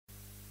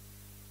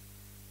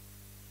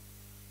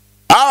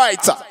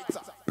Alright.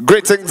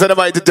 Greetings to the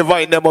mighty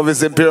divine name of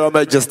His Imperial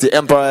Majesty,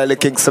 Emperor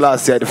King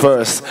Selassie the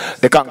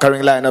First, the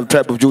conquering lion of the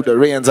tribe of Judah,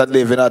 reigns and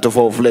living out of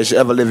all flesh,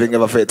 ever living,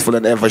 ever faithful,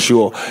 and ever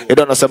sure. You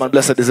don't know, say man,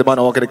 blessed is the man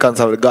who walks in the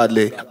counsel of the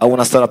godly. I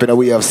want to stand up in the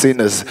way of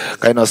sinners.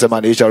 I know, say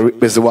man, he shall reap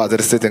the water that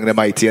is sitting in the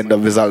mighty and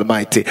of His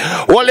Almighty.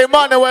 Well,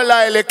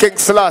 Emmanuel King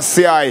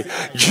Selassie,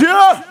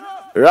 yeah.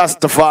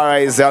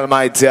 Rastafari is the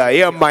Almighty.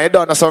 Yeah, man, you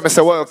don't know, so I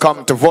say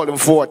welcome to volume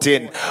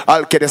 14.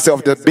 I'll get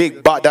yourself the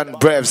big, bad, and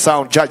brave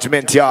sound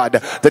Judgment Yard,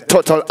 the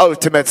total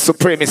ultimate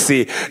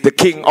supremacy, the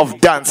king of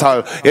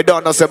dancehall. You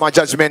don't know, so my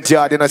Judgment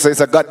Yard, you know, so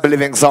it's a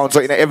God-believing sound. So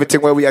in everything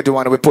where we are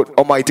doing, we put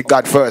Almighty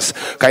God first.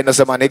 Kind of,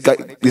 so man,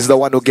 He's the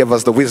one who gave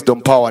us the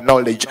wisdom, power,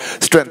 knowledge,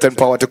 strength, and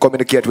power to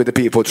communicate with the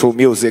people through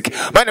music.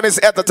 My name is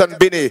Etherton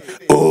Binny.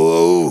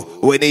 Oh,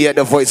 when you hear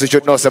the voice, you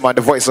should know, so man,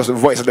 the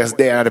voiceless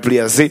there and the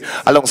players. See,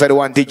 alongside the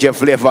one DJ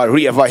flavor,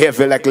 raver,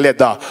 heavy like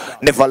leather,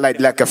 never light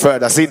like a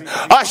feather. See,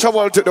 I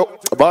shovel to the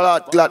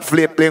glad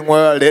flipping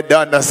world. They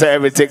don't know say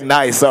everything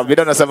nice up. You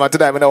don't know something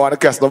today. We don't want to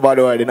curse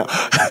nobody word, you know.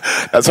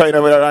 That's why you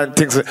know we run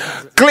things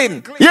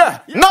clean.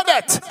 Yeah, not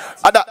that.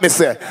 And that me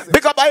say.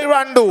 Big up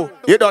Irandu.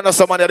 You don't know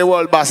somebody the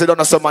world boss. You don't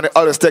know somebody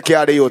always take care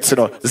of the youths, you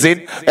know.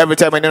 Zin, every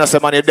time when you know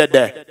somebody dead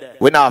there,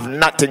 we don't have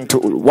nothing to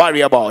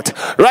worry about.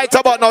 Right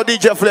about now,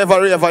 DJ Flavor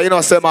Raver, you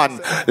know, say man,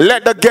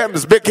 let the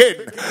games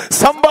begin.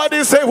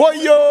 Somebody say, whoa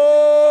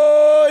yo.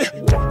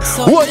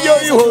 So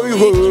there's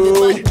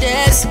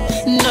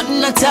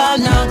nothing at all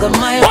now got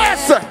my way.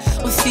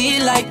 We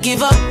feel like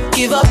give up,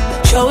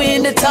 throw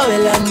in the towel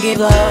and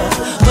give up.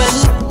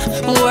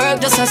 When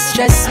work just a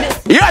stress me.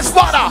 Yes,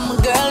 father. My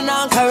girl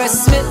now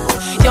caress me.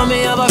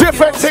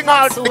 Different thing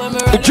out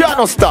the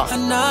journal stuff.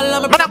 Man,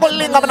 I'm going to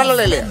link up in a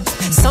lily.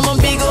 Someone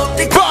big up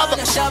the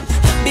corner shop.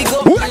 Big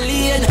up my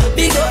lane,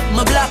 big up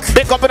my block.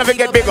 Big up and if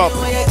get big up.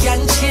 You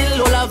can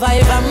chill, all a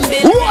vibe and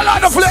build. All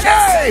on the flag,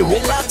 hey!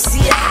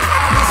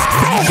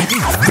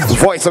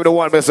 Voice of the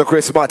one, Mr.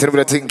 Chris Martin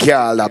with the thing,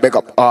 Carl. Big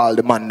up all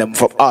the man, them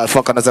from all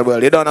fucking as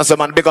well. You don't know, so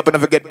man, big up and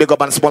if get big up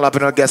and small up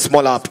and get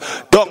small up.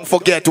 Don't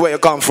forget where you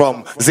come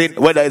from. Zin,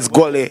 whether it's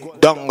Gully,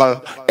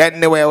 Dongle,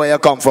 anywhere where you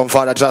come from,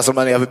 Father Trust,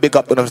 man, you have a big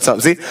up and stuff.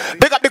 See?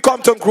 Big up the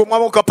Compton crew,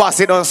 man, who can pass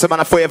it on, so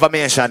man, a forever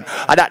mention.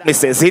 And that me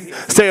say, see?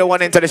 Stereo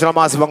One International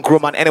Massive and crew,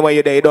 man, anywhere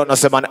you're there, you don't know,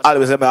 so man,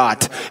 always in my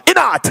heart. In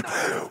heart,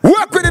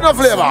 work with enough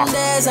flavor. Some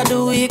days of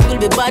the week will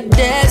be bad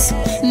days.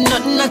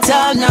 Nothing at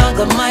all now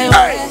got my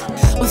way.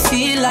 We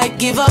feel like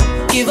give up,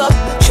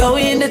 throw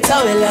in the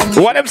towel and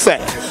what them say?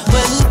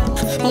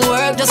 When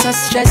work just a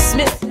stress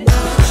me.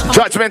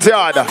 Judgment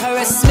Yard,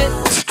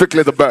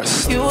 strictly the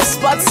best. Few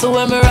spots so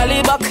when me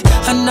rally back,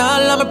 and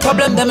all of my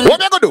problem them.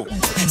 What am I gonna do?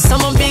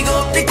 Someone big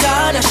up the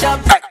corner shop,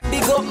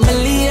 big up my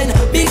lane,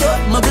 big up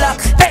my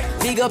block.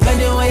 Big up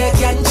anywhere you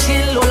can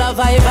chill, all a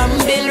vibe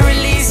and build,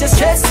 release your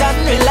stress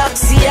and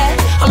relax, yeah.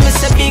 I'm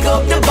Mr. Big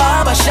up the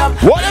barber shop.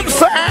 What I'm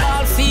saying?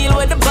 I'll feel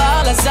where the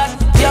ball is at,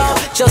 yo.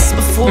 Just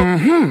before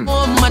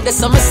the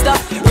summer stop,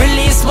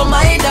 release my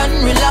mind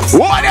and relax.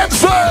 What I'm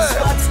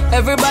saying?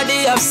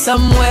 Everybody have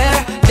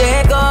somewhere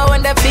they go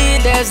when they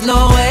feel there's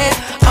no way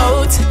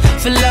out.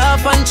 Fill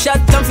up and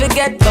chat and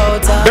forget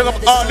about it. Big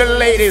up all the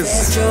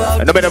ladies,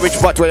 and no matter which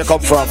part where you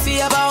come from.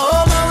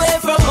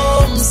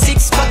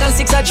 6 pack and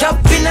 6 a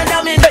drop in a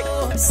domino.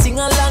 Sing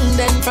along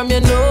then from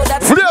your know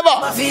that Flavor.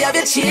 Have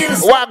your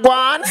chills.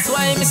 Wagwan. That's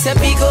why me say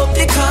big up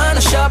the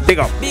corner shop. Big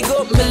up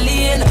my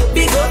lane,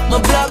 big up my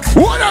block.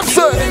 What I'm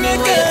saying?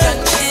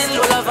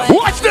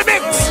 Watch the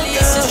mix.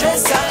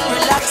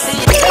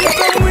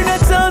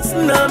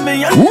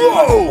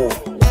 Whoa.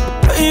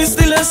 I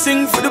still a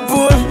sing for the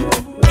poor.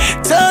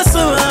 Toss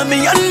around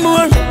me and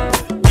more.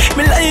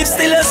 My life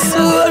still a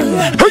soul.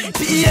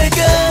 Be a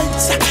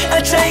guns,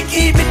 I try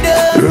keep it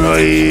down.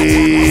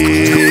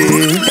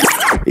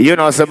 You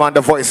know, say man,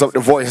 the voice of the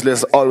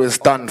voiceless always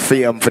stand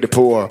firm for the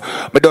poor.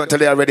 But don't tell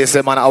you already,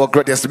 say man, our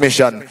greatest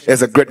mission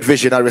is a great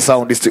visionary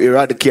sound is to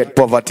eradicate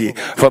poverty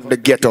from the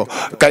ghetto.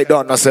 Cause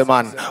don't know, say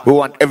man, we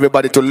want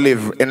everybody to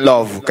live in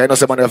love. Cause you know,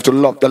 say man, we have to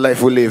love the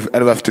life we live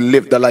and we have to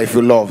live the life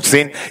we love.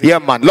 See? Yeah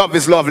man, love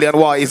is lovely and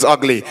war is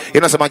ugly.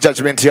 You know, say man,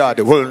 Judgment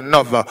Yard will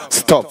never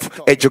stop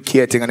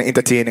educating and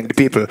entertaining the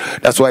people.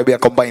 That's why we are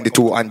combining the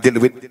two and deal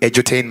with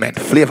edutainment.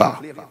 Flavor.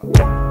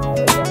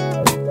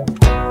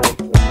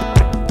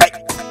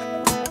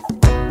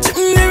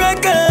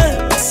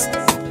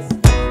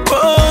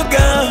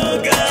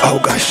 Oh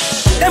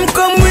gosh. Them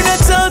come with a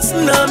thoughts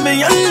now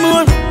me and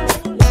more.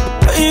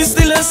 I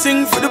still a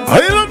sing for the poor.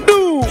 I don't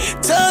do.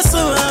 Toss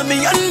around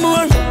me and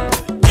more.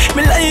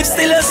 My life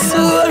still a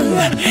soul.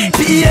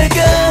 Be a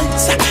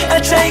guns, I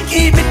try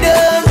keep it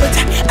down, but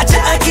I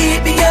try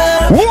keep me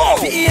up. Whoa.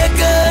 Be a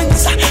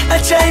guns,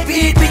 I try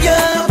beat me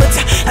up, but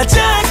I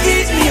try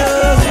keep me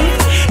up.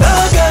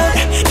 Oh God,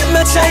 them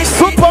a try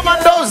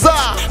Superman Doza.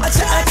 I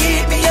try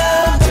keep me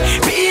up.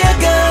 Be a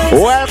guns.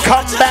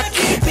 Welcome back.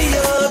 Keep me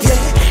up,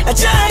 yeah. I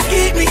try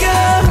keep me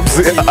up.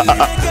 Be a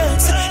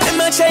guns.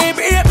 Them a try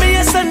break me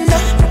asunder.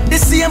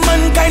 This see a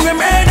mankind we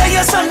murder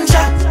your son,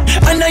 Jack.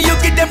 And now you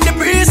give them the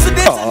breeze to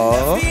this.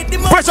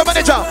 Pressure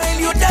manager.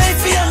 You die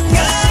for young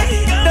guy.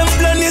 The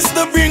plan is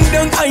to bring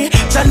down high.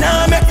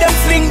 Jana make them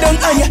fling down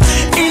high.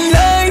 In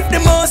life, the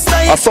most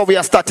high. That's how we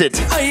are started.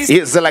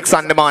 Here's the like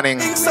Sunday morning.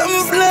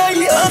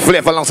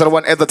 Flavor alongside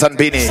one Etherton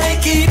Beanie.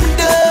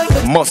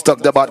 Must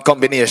talk about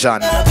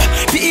combination. To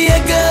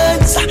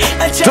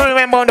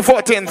remember on the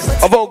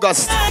 14th of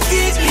August.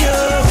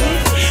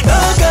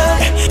 Oh God,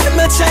 them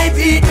a try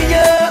beat me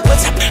up, but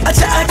I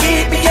try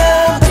keep me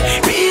up.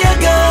 Be a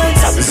gun,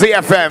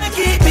 ZFM.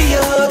 keep me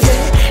up.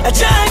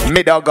 Yeah.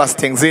 Mid-August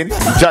things in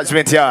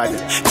Judgment Yard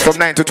from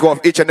 9 to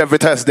 12 each and every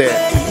Thursday.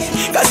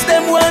 Cause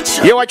them want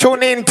shot. You are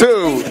tuning in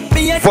to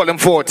Volume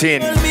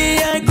 14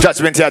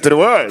 Judgment Yard to the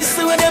world.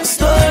 See what them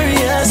story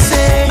I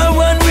say. I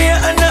want me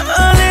and the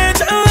all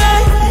it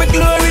away. My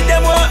glory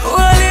them want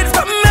all it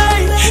from me.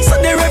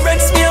 So they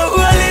reverence me all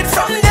it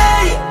from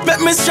day.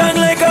 Make me strong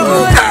like a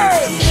wood.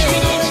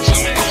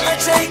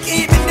 Take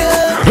it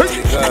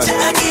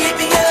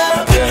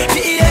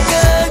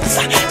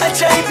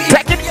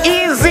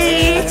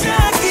easy.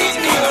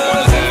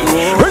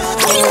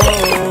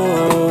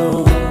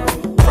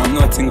 From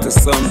nothing to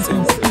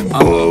something.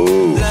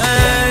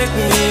 Like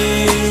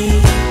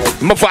me.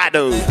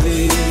 Mafado.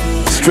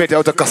 Straight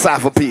out of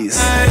Cassava Peace.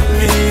 Like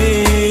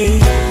me.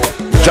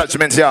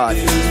 Judgment Yard.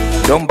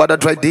 Don't bother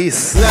try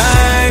this.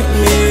 Like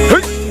me.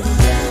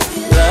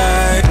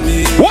 Like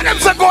me. What am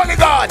I calling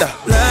God?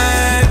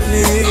 Like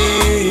me.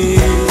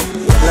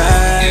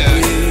 Like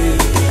me.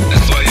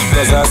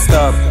 Cause I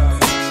stopped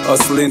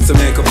hustling to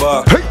make a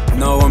buck.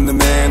 Now I'm the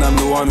man, I'm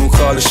the one who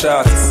call the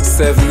shots.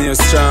 7 years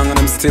strong and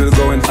I'm still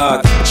going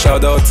hot.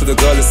 Shout out to the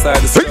girl side,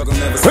 the struggle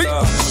never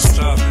stop.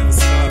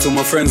 To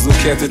my friends who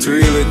kept it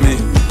real with me,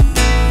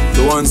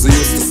 the ones who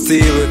used to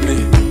steal with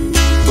me,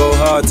 go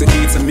hard to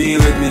eat a meal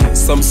with me.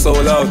 Some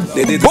sold out,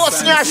 they did the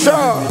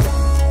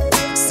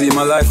same. See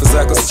my life is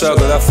like a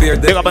struggle, I fear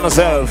Big up on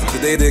yourself. the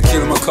day they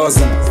kill my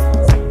cousin,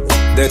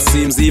 that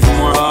seems even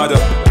more harder.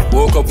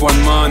 Woke up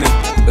one morning,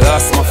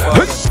 lost my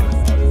father.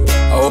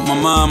 I hope my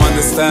mom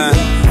understand.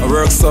 I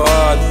work so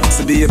hard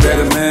to be a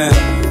better man.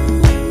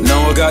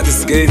 Now I got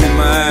this game in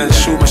my hand.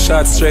 Shoot my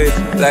shot straight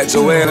like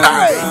Joanna.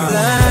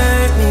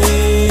 Like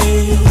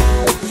me,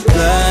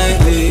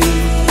 like me.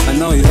 I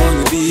know you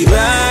wanna be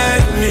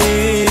like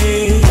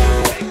me,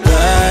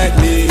 like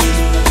me.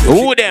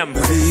 Who them?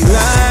 Be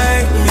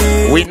like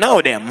me, We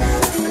know them.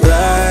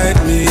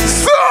 like me,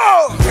 So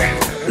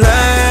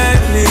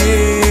like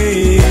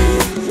me,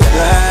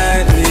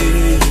 like me.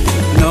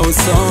 No,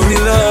 it's only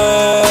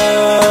love.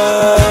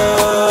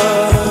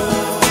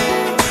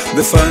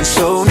 The fans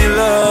show me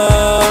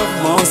love.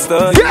 Most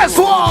of guess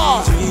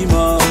what? dream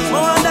of.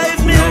 No,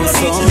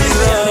 it's only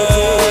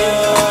love.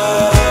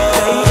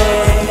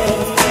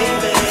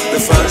 The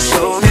fans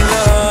show me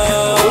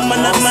love.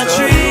 Woman of my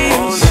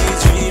dreams.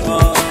 Dream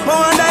of.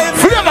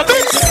 Flavor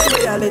Mix.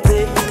 Reality,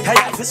 I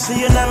have to see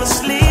you in my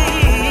sleep.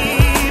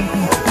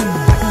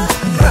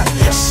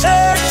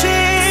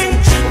 Searching,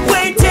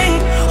 waiting,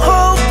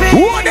 hoping.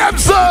 Who them,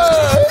 sir?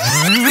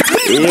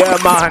 Yeah,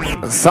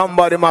 man.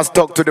 Somebody must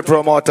talk to the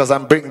promoters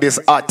and bring this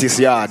artist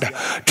yard.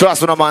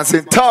 Trust me, no man.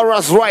 Saying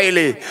Taurus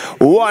Riley,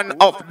 one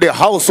of the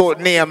household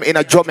name in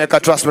a Jamaica.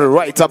 Trust me,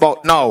 right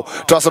about now.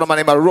 Trust me, no man.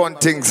 Him a run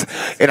things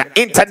in an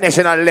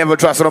international level.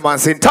 Trust me, no man.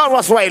 Saying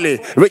Taurus Riley,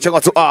 reaching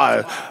out to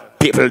all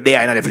people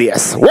there in the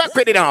place. Work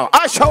with it now.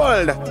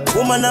 Ashhold.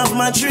 Woman of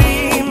my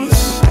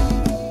dreams.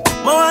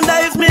 I wonder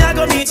if me I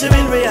gonna meet you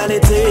in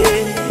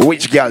reality.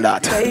 Which girl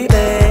that? Baby,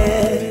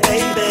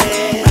 baby.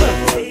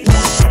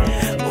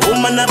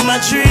 Woman of my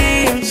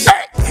dreams.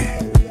 Hey.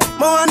 I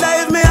wonder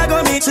if me I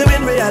gonna meet you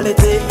in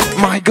reality.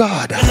 My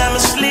God. When I'm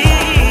asleep.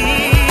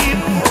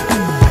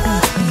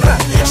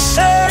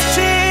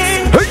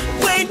 Searching,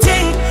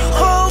 waiting,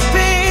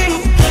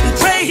 hoping,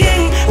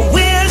 praying.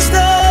 Where's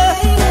the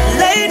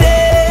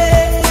lady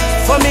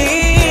for me?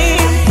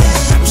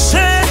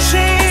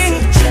 Searching,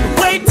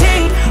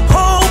 waiting,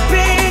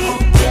 hoping,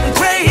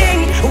 praying.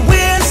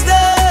 Where's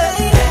the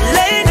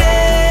lady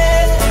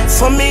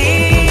for me?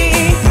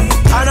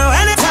 I know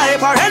any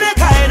type or any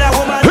kind of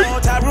woman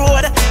out the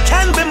road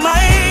can be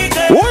my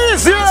girl. Who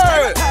is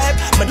here?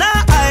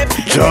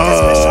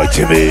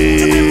 Judgement.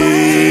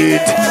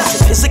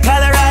 Physical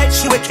right,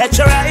 she will catch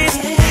your eyes.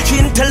 She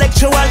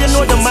intellectual, you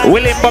know the man.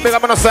 William Bobby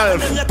up on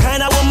yourself. The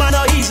kind of woman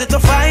are easy to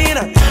find.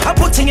 I'm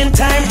putting in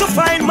time to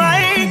find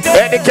my girl.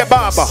 Eddie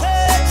Kebab.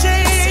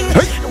 Searching,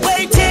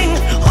 waiting,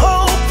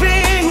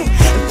 hoping,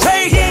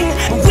 praying.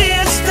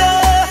 Where's the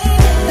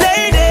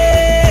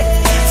lady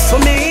for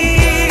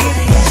me?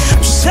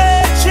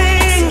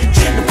 Searching,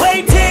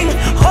 waiting,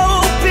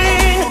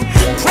 hoping,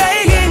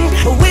 praying.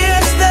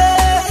 Where's the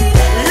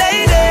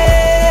lady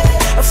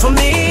for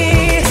me?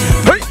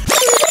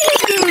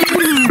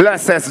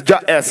 Blessed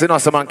J.S. in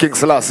Awesome and King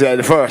Selassie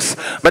the first.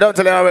 But don't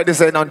tell you already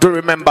say now, do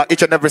remember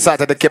each and every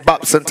Saturday the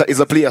Kebab Center is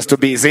a place to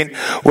be in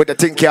with the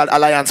thing called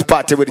Alliance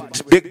Party with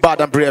Big Bad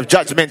and Brave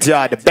Judgment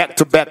Yard back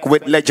to back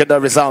with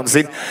legendary sounds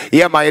in.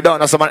 Yeah man, you don't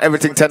know some man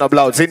everything 10 of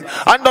louds in.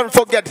 And don't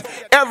forget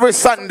every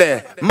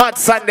Sunday, Mad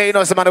Sunday, you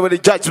know some man with the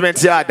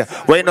Judgment Yard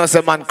where you know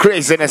some man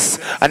craziness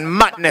and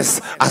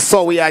madness. That's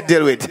all we are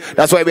deal with.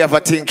 That's why we have a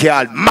thing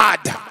called Mad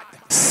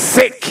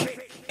Sick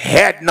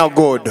head no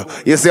good.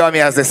 You see what me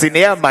as I say?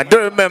 Yeah, man. Do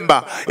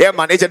remember? Yeah,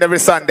 man. Each and every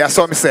Sunday, I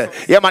saw me say,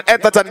 yeah, man.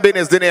 Everton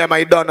business, the name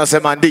I don't know, say,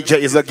 man. DJ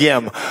is a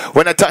game.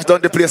 When I touch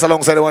down the place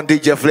alongside the one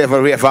DJ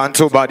Flavor, Raver, and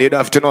two body, you don't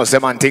have to know, say,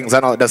 man. Things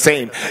are not the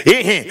same.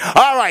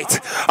 All right.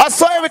 I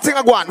saw everything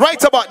I want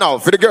right about now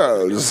for the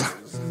girls.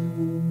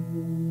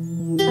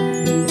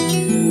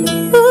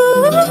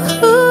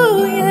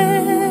 Ooh,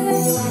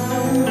 yeah.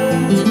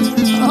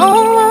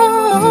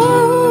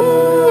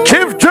 Oh.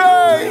 Chief J.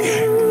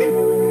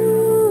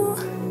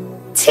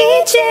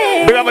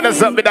 TJ. Remember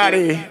this up,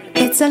 daddy.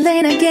 It's a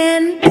lane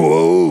again.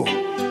 Whoa.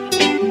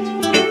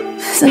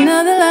 It's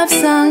another love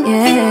song,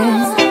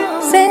 yeah.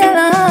 Sing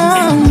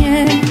along,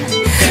 yeah.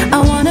 I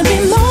wanna be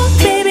more,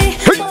 baby,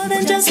 more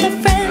than just a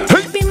friend.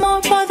 Be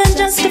more than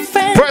just a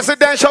friend.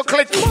 Presidential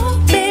click. More,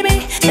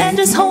 baby, than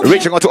just hold.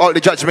 Reaching out to all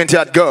the Judgment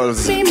Yard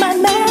girls. Be my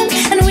man,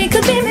 and we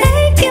could be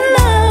making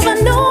love. I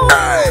know,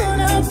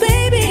 no,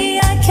 baby,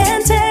 I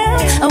can't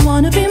tell. I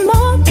wanna be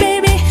more,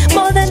 baby,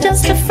 more than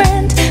just a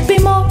friend. Be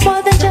more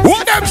than just.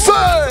 What them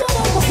say?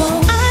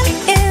 I'm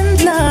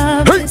in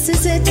love. Hey. This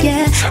is it,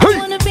 yeah. Hey. I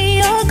wanna be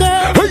your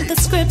girl. Hey. The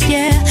script,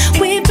 yeah.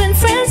 We've been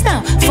friends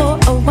now for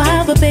a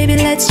while, but baby,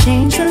 let's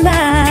change the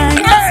line.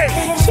 Hey.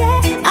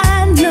 Yeah,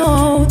 I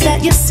know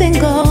that you're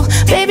single,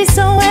 baby,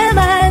 so am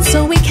I.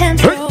 So we can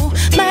throw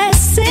my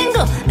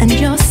single and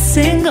your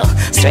single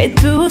straight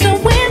through the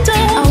window.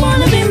 I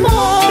wanna be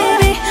more,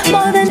 baby,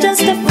 more than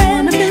just a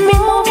friend. Be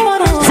more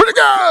than For the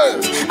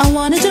girls. I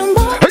wanna do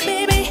more,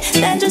 baby,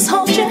 than just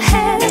hold your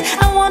hand.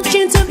 I want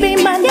you to be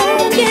my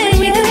man, yeah.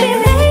 We could be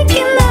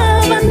making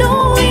love. I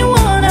know you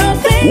wanna,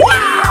 baby.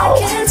 Wow. I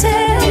can't tell. I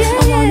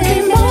wanna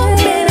be more,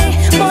 baby,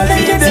 more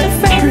than just a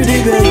friend. Pretty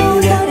baby.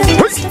 More than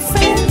just a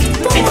friend.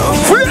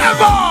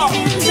 Forever.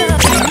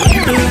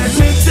 Let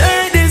me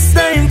take this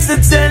time to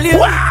tell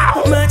you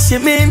how much you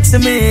mean to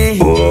me.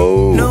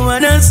 Whoa. No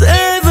one else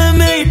ever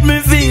made me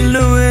feel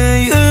the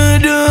way you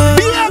do.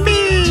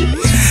 Baby.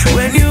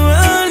 When you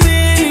hold me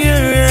in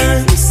your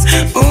arms,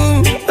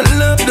 ooh, I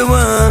love the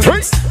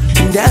ones.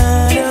 And I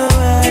don't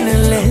wanna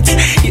let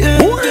you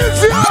Who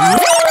is it?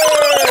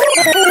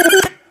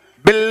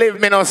 Believe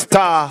me, no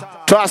star.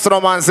 Trust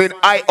no man in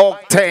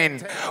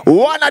I-Octane.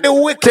 One of the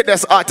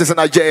wickedest artists in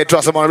Nigeria.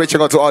 Trust no man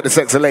reaching out to all the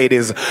sexy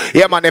ladies.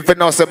 Yeah, man, if you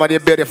know somebody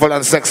beautiful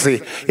and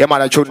sexy, yeah,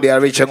 man, I should they are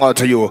reaching out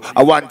to you.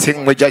 I one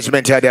thing with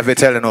Judgment Yard, they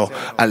telling you.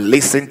 And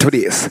listen to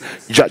this.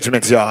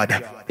 Judgment Yard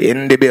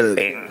in the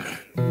building.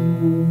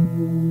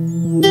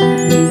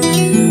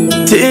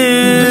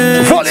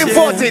 Volume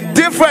 14,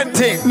 different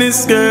thing.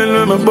 this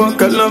girl with my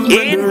buck, I love the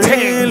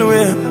real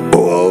way.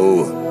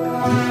 Oh.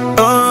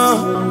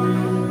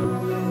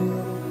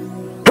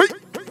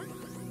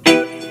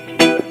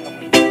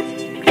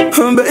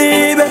 Oh,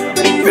 baby,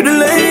 pretty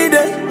lady,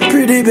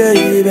 pretty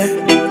baby.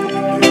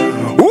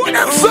 What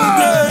them say?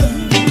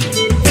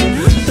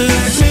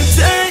 Let me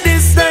take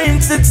this time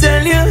to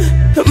tell you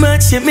how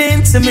much you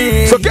mean to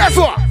me. So guess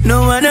what?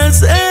 No one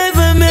else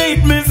ever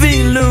made me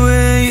feel the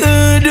way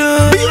you do.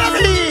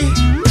 Baby.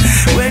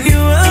 When you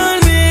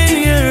hold me in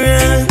your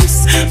arms,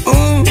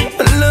 ooh, I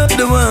love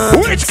the one.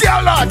 Which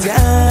girl lot? I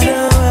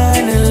don't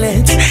wanna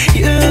let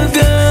you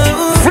go.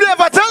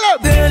 Flavor, tell him.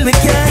 Girl, me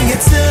can't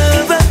get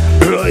sober.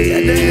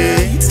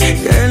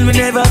 Girl, me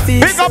never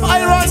feel Pick up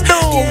Iron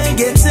Doom. Can't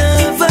get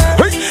over.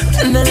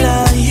 And I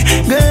lie.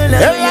 Girl,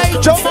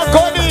 Elijah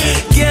McConaughey.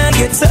 can't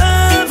get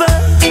over.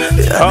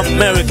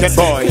 American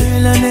boy.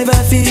 Girl, I never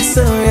feel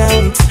so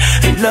right.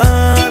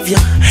 Love you,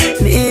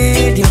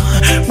 need you,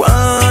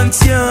 want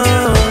you.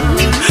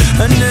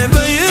 I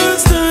never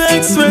used to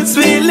express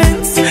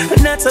feelings.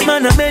 Not a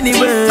man of many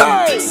words.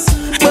 Nice.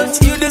 But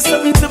you do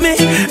something to me.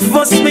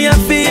 Force me, I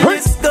feel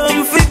this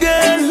comfy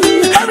girl.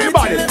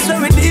 Everybody. So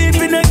we deep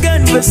in a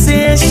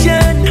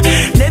conversation.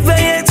 Never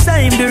yet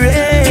time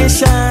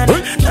duration.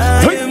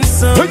 I am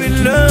so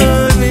in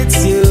love with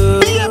you.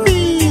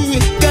 Baby.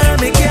 Girl,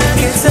 me can't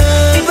get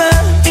over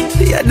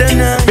the other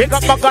night. Pick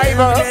up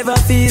MacGyver. Never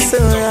feel so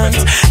right.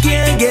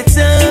 Can't get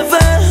over.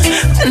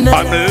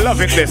 I'm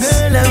loving this.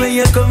 Girl, where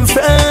you come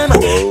from?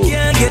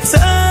 Can't get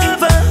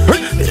over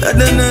the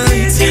other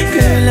night.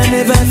 Girl, I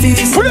never feel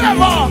so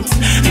Flavor.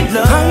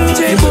 love.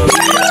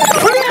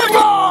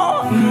 Flavor.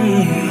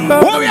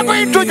 What we are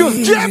going to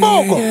introduce?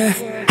 J-Boko.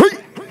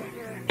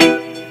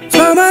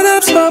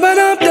 Spabba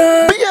up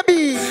there.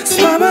 Baby.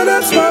 Spabba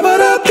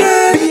up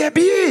there.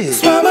 Baby.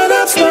 Spabba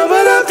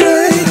up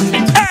there.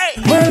 Hey.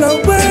 Well,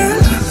 oh well.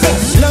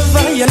 Love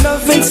how you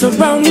loving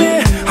surround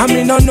me. I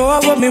mean, I know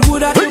what me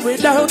would have do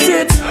without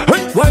it.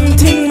 One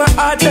thing my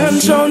heart done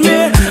shown me.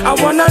 I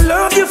wanna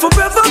love you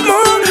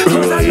forevermore.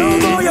 Cause I know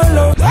how you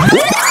love.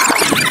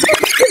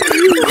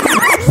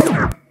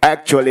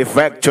 Actually,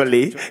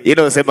 factually, you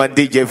know, say man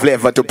DJ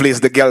Flavor to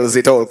please the girls,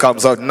 it all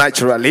comes out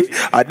naturally.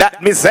 And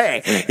that me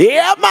say,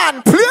 yeah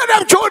man, play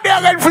them tune there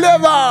again,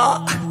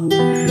 Flavor.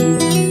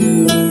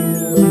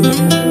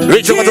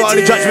 Reaching out to all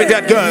the Judgment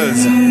Yard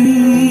girls.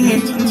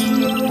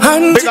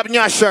 Big up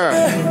Nyasher.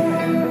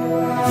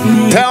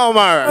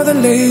 Telmer. The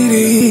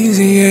ladies,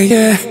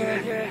 yeah.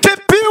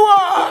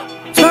 Tipiwa.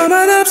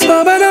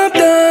 Spabba up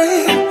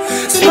there.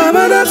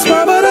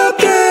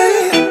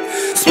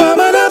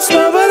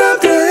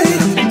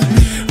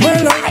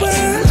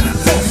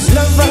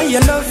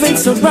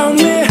 surround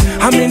me.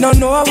 I mean, I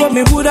know what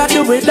me would I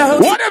do without.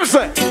 What them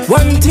say?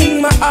 One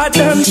thing my heart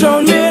done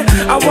shown me.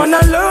 I wanna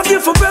love you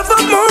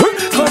forevermore.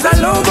 Cause I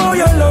love how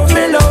you love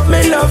me, love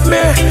me, love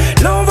me.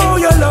 Love how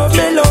you love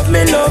me, love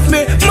me, love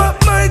me.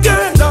 My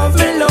girl, love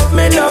me, love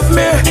me, love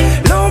me.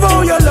 Love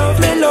how you love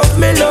me, love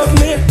me, love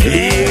me.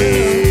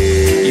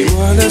 You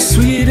are the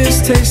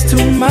sweetest taste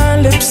to my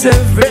lips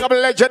every. Big up a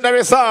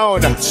legendary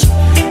sound.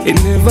 It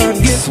never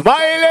gets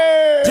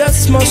Smiley.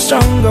 just more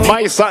stronger.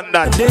 My son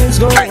that. Days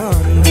go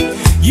on.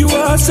 You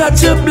are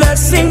such a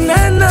blessing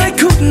and I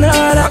could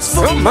not ask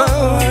for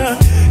more.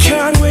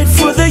 Can't wait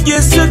for the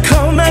years to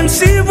come and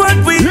see what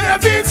we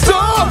have in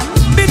store.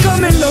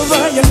 Becoming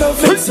lover, your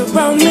love is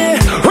around me.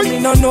 I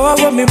mean, I know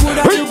what me would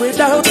I do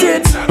without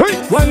it.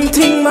 One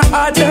thing my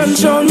heart done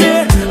shown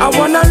me. I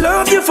wanna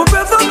love you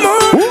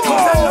forevermore.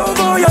 Cause I love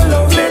how you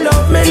love me,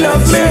 love me,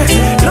 love me.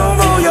 Love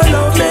how you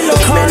love me,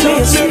 love me, love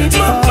me.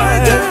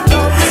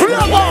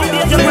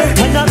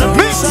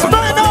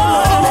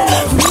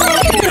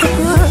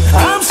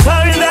 I'm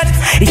sorry that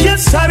you're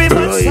sorry,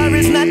 but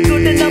sorry's not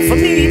good enough for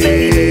me,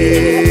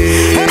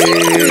 baby.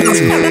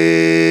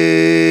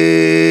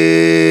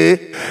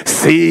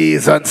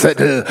 Season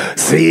settle,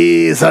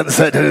 season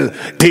settle.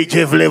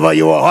 DJ Flavor,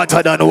 you are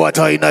hotter than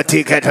water in a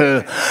tea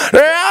kettle.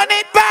 Run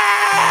it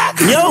back!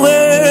 Your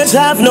words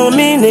have no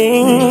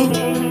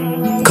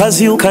meaning,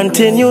 cause you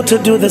continue to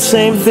do the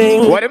same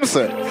thing. What am I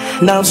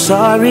saying? Now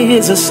sorry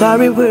is a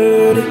sorry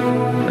word.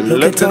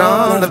 Look at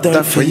all I've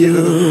done for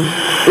you.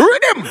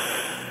 Rhythm!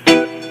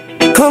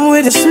 Come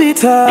with a sweet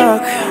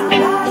talk.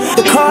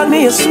 You call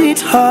me a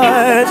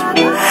sweetheart.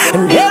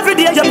 And every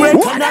day you break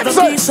another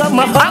piece of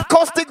my heart.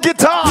 Acoustic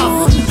guitar.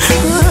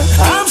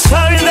 I'm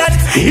sorry that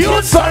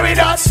You sorry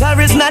that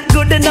sorry's not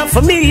good enough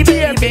for me,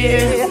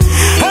 baby.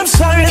 I'm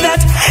sorry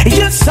that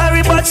you're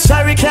sorry, but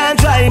sorry can't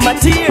dry my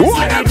tears.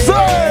 What I'm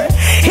saying?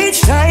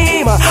 Each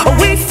time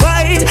we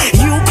fight,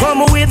 you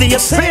come with your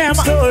same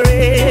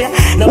story.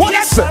 Now What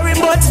you're is it? sorry,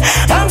 but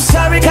I'm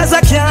sorry cause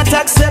I can't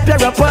accept your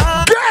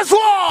apart. Guess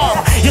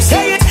what? You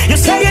say it,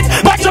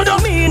 but you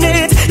don't mean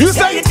it. You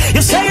say it,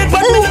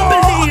 but me don't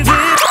believe it.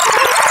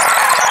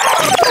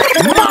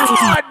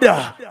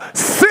 Mad,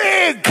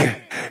 sick,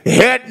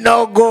 head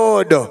no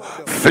good,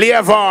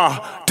 flavor.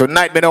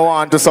 Tonight me no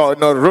want to sound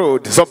no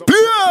rude, so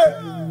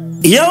play.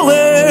 Your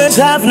words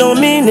have no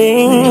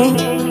meaning,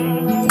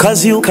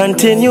 cause you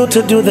continue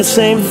to do the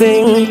same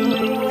thing.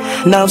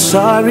 Now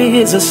sorry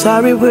is a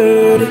sorry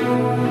word.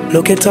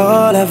 Look at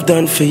all I've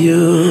done for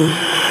you.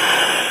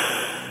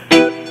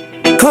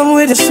 Come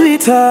with a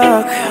sweet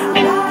talk.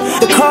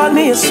 You call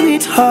me a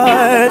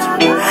sweetheart.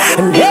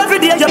 And every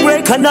day you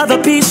break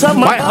another piece of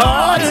my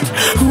heart.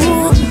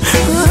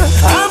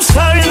 I'm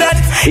sorry that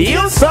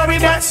you're sorry,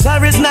 but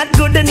sorry's not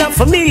good enough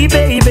for me,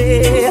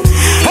 baby.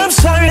 I'm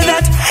sorry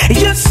that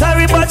you're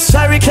sorry, but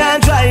sorry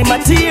can't dry my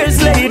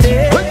tears,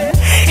 lady.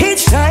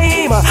 Each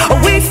time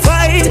we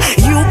fight,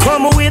 you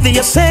come with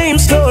your same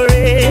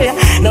story.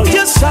 Now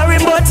you're sorry,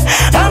 but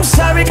I'm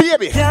sorry,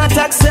 baby. Can't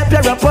accept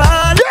your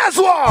apology. Guess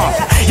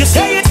what? You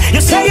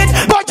say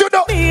it, but you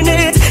don't mean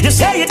it. You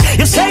say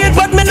it,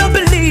 but me not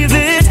believe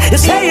it. You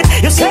say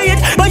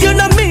it, but you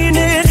not mean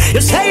it.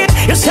 You say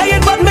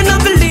it, but me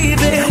not believe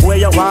it. Where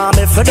you want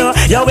me for do?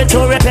 You're way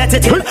too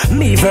repetitive.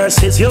 Me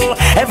versus you,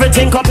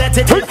 everything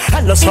competitive.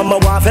 And no summer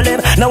want to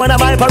live. Now when I'm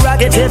my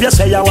prerogative, you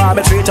say you want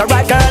me treat her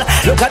right, girl.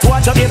 Look at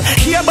what you give.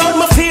 Hear about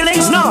my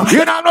feelings now.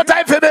 You don't have no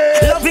time for me.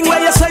 Loving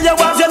where you say you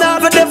want, you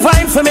never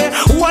divine for me.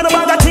 One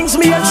bag of things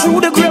me and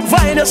through the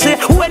grapevine. You see,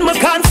 when me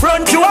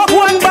confront you, have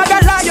one bag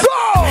of lies.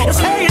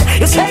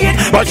 You say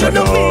it, but you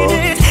don't mean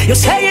it. You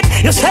say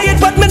it,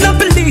 but me not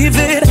believe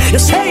it. You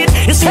say it,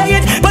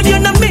 but you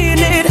not mean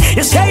it.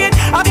 You say it,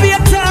 I be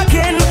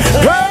talking.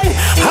 Hey.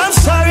 I'm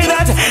sorry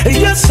that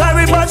you're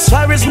sorry, but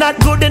sorry's not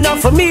good enough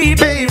for me,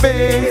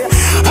 baby.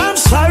 I'm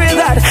sorry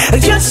that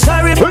you're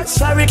sorry, but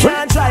sorry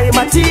can't dry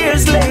my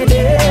tears,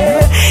 lady.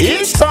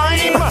 Each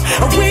time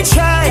we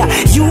try,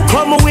 you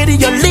come with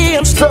your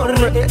lame story.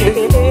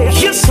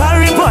 You're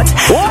sorry, but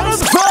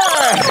what's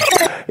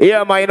that?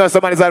 Yeah, man, you know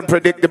somebody's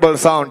unpredictable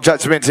sound.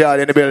 Judgment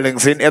Yard in the building.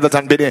 Seen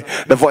Etherton Biddy,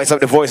 the voice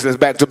of the voiceless,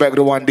 back to back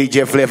to one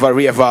DJ Flavor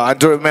Raver. And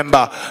to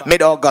remember,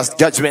 mid-August,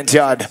 Judgment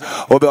Yard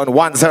will be on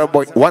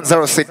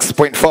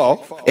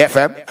 106.4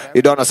 FM.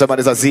 You don't know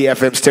somebody's a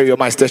ZFM stereo,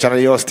 my station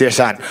and your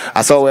station.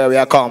 I saw where we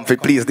are come to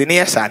please the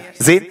nation.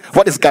 See,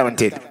 what is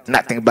guaranteed?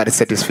 Nothing but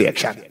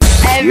satisfaction.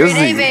 Every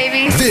day,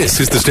 baby.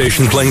 This is the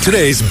station playing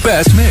today's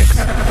best mix.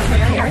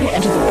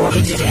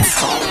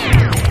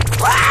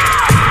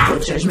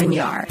 Judgment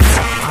Yard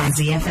on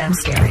ZFM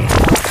Stereo.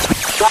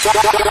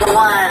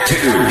 2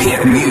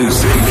 hit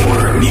music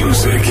for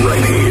music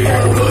right here.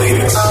 The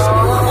hits.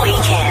 All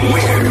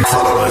weekend.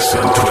 Follow us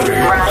on Twitter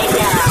right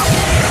now.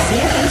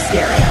 ZFM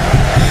Stereo.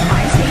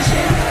 My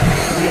station,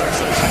 your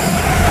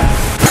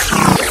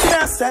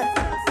station.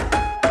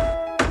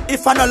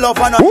 If I no love,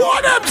 I no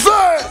what up,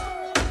 sir?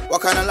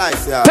 What kind of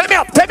life, yeah? Tell me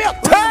up.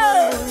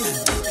 Hey.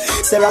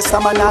 Say Rasta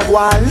man a go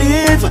and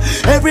live.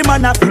 Every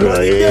man a feel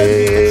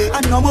it.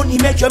 And no money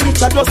make you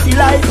rich a dusty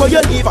life for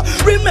you live.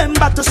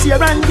 Remember to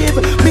share and give.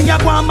 Me a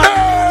go and my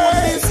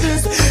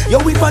business. Yo,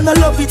 we wanna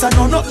love it and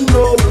no nothing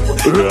no.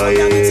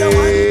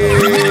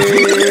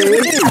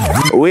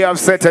 We have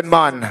certain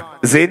man,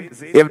 Zin,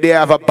 if they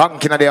have a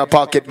bank in their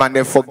pocket, man,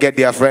 they forget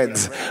their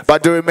friends.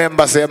 But do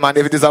remember, say man,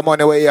 if it is a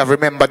money where you have,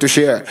 remember to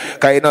share.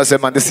 Cause you know, say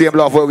man, the same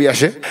love where we are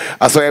share.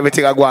 I saw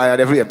everything I go on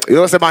every day. You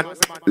know, say man,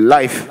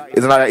 life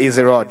is not an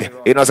easy road.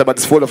 You know, say but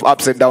it's full of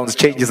ups and downs,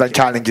 changes and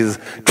challenges,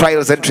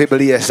 trials and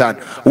tribulation.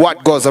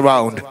 What goes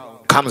around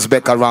comes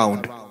back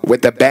around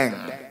with a bang.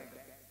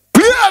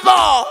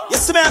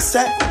 Yes, man,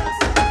 say.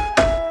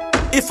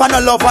 If I no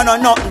love, I no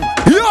nothing.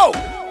 Yo!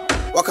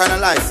 What kind of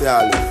life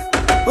y'all live?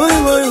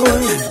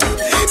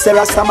 Say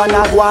Rasta man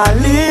a go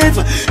and live.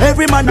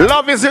 Every man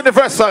love is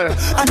universal.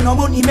 And no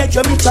money make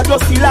you rich a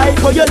dusty life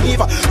for you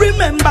live.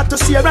 Remember to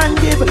share and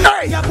give.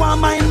 Hey. You go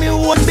and mind me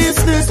own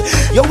business.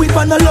 Yo, we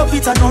wanna love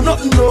it and no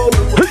nothing no.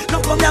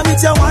 No come here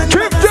with your one.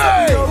 Trip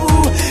day.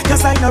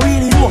 Cause I don't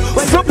really know.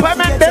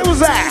 Superman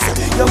Deuza.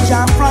 You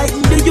can't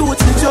frighten the youth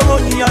with your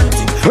money and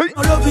thing.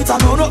 No love it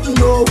and no nothing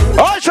no.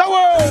 Oh,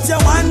 shower. With your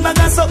one bag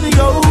of something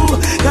yo.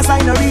 Cause I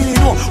don't really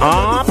know.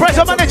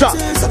 Pressure manager.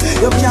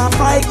 You can't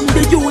frighten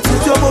the youth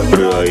with your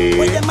money.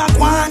 When them a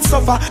go and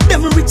suffer,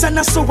 them rich and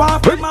a sour,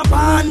 them a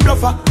born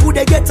bluffer. Who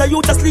they get a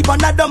you to sleep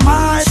under the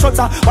man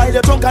shutter? While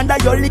you drunk under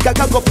your liquor,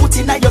 can go put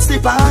in your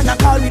slipper and a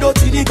call without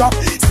the nigga.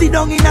 Sit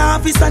down in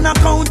office and a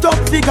count up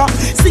figure.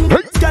 Sing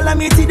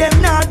calamity,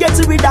 them now get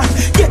rid of.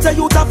 Get a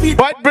you to feed.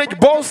 White Bridge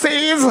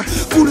bosses.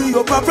 Fully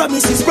up a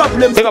promises,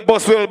 problems. Take a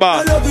boss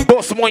Wilbur,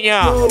 boss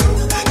Monya.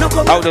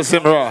 Out the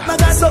Simra.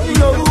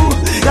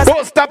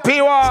 Boss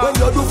Tapiwa. When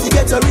you do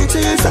forget your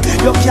riches,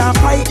 you can't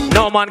fight.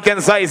 No man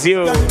can size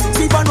you.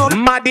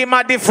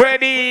 Maddy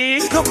Freddy.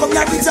 No come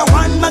here with your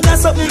one man or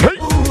something.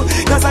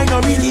 Cause I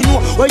don't really know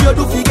where you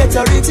do forget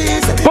your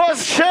riches.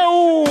 Boss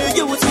show.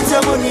 You with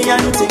your money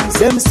and things.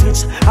 Them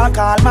switch. I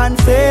call man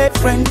fake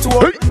friend to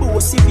all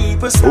bossy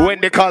people. When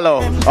they call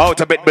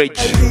out a bit bridge.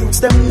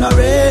 Them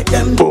narrate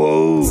them.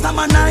 Some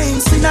are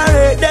nice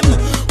narrate them.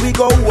 We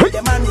go with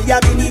them and we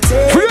have been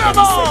eating.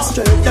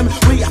 Them.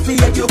 We have to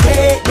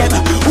educate them.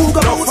 Who go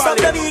out from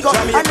the ego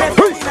and let them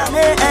in a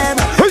mayhem.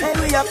 And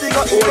we have to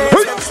go eat.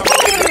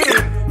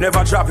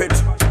 Never drop it.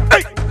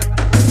 Hey.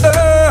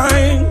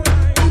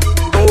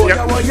 Oh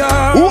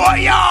yeah. Oh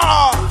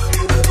yeah.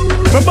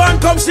 My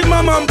band comes in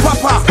mama and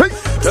papa. Hey.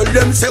 Tell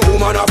them say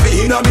woman a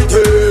fi inna me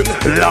turn.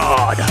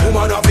 Lord.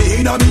 Woman a fi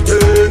inna me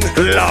turn.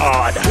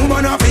 Lord.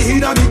 Woman a fi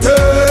inna me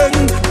turn.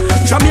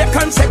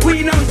 Jamaican say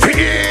queen and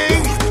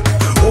king.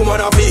 Woman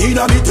a fi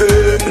inna me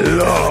turn.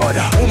 Lord.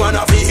 Woman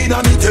a fi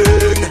inna me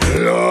turn.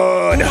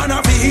 Lord. Woman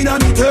a fi inna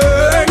me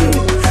turn.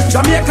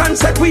 Jamaican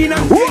say queen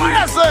and king. What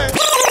I say?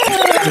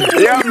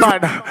 Yeah,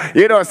 man.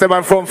 You know, say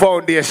man from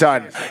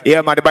foundation.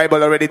 Yeah, man. The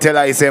Bible already tell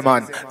us, say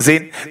man.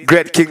 Zin,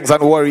 great kings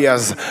and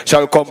warriors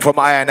shall come from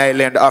Iron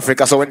Island,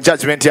 Africa. So when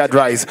judgment yard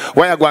rise,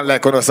 why you going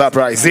like on a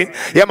surprise? Zin?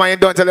 Yeah, man. You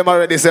don't tell them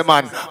already, say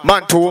man.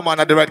 Man to woman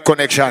at the right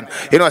connection.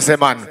 You know, say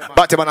man.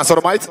 Batman and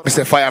Sodomite,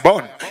 Mr.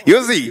 Fireborn.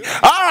 You see?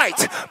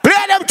 Alright.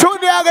 Play them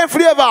tune there again,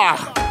 flavor.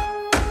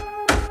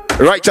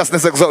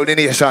 Righteousness exalt the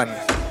nation.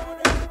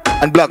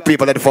 And black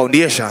people at the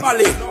foundation.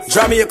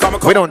 Jamaica,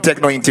 we don't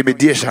take no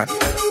intimidation.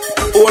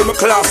 All my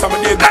class, I'm a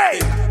nigga. Hey.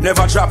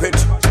 Never drop it.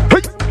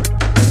 Hey.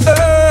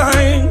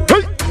 Hey.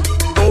 Hey.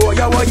 Oh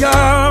yeah.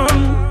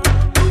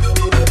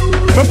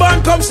 My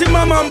band comes in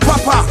mama and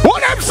papa.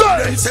 What I'm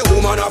saying? They say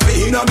woman a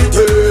fi inna me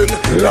turn.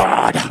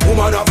 Lord.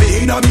 Woman a fi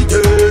inna me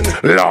turn.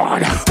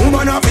 Lord.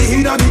 Woman a fi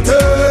inna me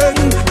turn.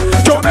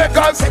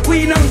 Jamaica say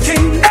queen and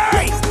king.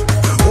 Hey.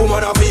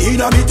 Woman a fi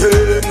inna me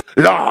turn.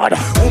 Lord.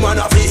 Woman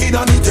a fi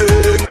inna me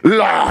turn.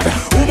 Lord.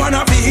 Woman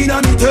a fi inna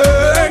me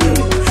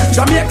turn.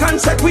 Jamaican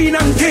say queen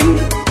and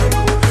king.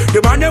 The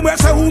man them where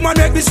say woman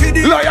make me see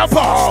the lion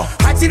paw.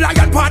 I see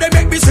lion paw, they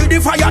make me see the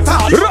fire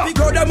touch. We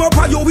go them up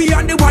a you, we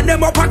and the one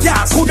them up a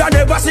gas. Coulda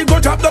never see go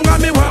drop down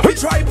on me one. We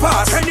try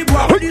pass. Any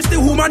boy this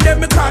the woman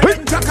them me call them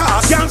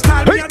jackass. Can't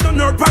call me a no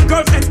nerve and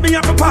girlfriends me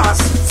have a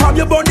pass. From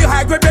your body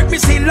high grade make me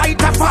see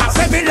lighter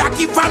fast. Every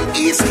lucky from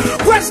east,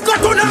 west go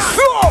to north.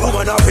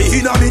 Woman a fi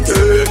inna me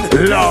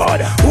turn.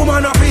 Lord.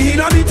 Woman a fi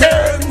inna me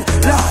turn.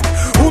 Lord.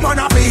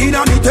 Woman a fi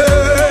inna me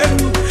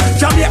turn.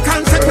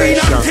 Jamaican say queen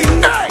and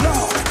king.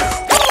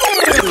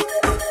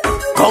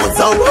 Cause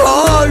I'm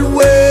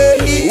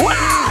always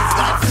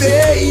got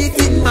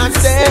faith in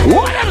myself.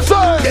 What I'm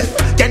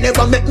saying? Can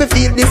never make me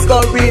feel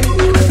discouraged.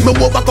 Me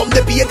overcome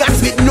the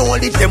pagans with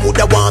knowledge. Them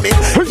woulda want me.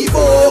 Give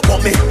up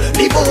on me.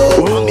 Live up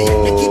on me.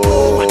 Keep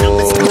up and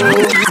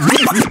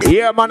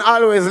yeah, man,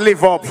 always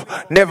live up.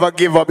 Never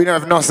give up. You know,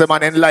 if not, say,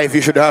 man, in life,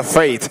 you should have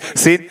faith.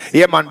 See?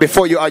 Yeah, man,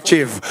 before you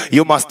achieve,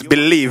 you must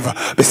believe.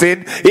 See?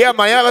 Yeah,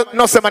 man, you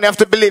know, say, man, you have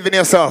to believe in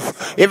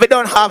yourself. If you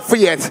don't have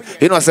faith,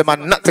 you know, say,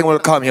 man, nothing will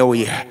come your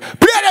way.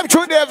 Play them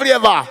tune there,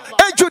 ever.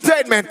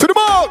 Entertainment to the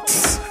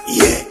boats.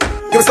 Yeah.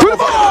 Give us a little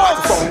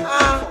microphone.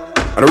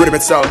 And the rhythm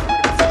itself.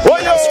 Oh,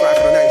 yo.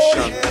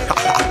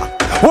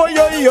 Oh,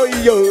 yo, yo,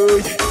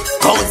 yo.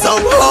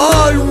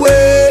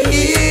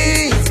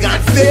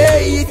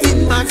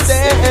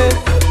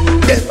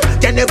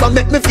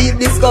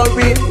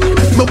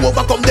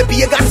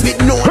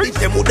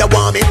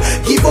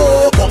 give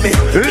up on me,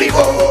 live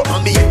up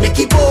on me, me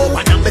keep up,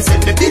 and I'm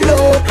send me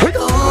below.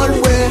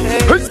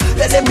 Always,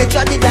 let me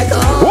try it like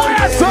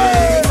always.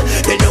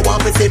 They don't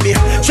want me see me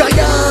try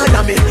hard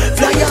on me,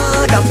 fly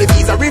hard on me,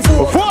 visa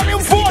revoke.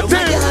 Volume 40, I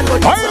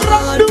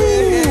run do.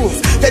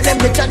 Let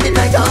me try it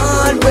like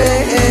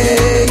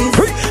always.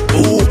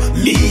 Oh,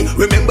 me,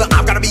 remember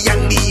I've gotta be a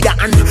leader,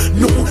 and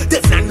no,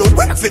 there's not no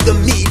work for the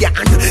media,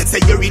 and say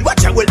you read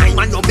what you will, I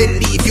man, no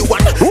believe you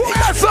want. Your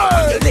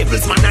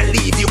levels, man, I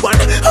leave you one.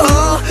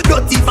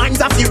 Dirty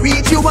vines have to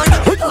reach you one.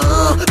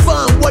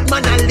 Forward,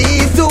 man, I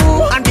leave you.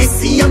 And they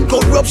see I'm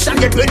corruption,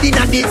 get ready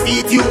to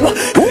defeat you.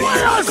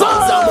 Cause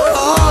I'm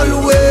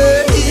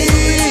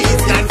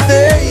always got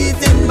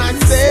faith in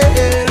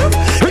myself.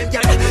 You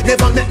can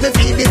never make me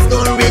feel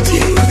discouraged.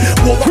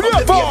 Over the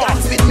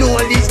pagans with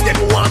knowledge, them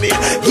want me.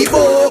 Give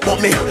up on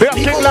me.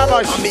 Give up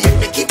on me.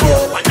 Keep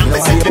up and I'm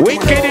saying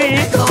wicked.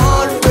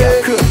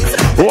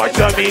 What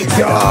the mean,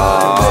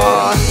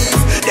 God?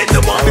 Then the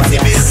one with me,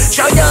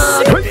 show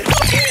down. Oh yeah,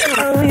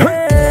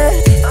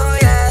 oh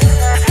yeah,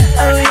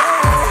 oh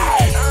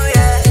yeah, oh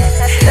yeah.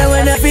 That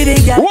one I feel the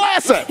girl.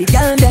 What's it? The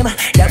girl them,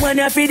 that one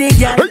I feel the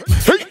girl.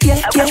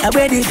 Yeah, yeah, I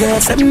wear the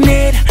girls I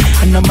need,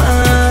 and the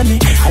money.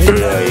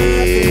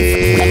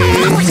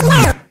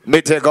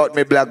 Me take out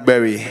me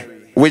blackberry.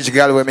 Which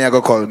girl will me I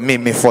go call? Me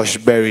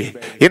Fushberry.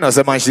 You know,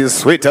 say man, she's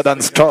sweeter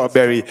than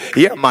strawberry.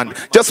 Yeah, man.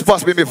 Just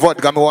pass me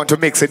vodka. Me want to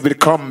mix it with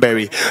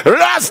cranberry.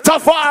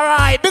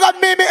 Rastafari. Big up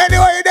me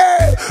anyway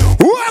there.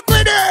 Work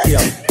with it. Yo,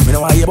 me know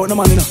why you about the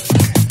money, you know.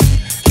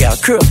 Yeah,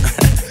 crew.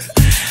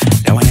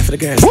 That one here for the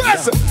girls.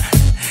 What's it?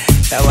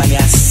 That one here.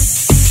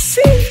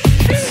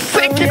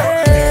 Thank you.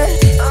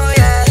 Oh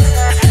yeah,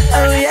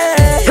 oh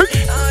yeah,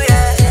 oh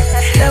yeah.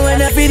 That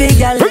one I feel the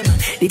girl.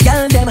 The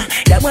girl them,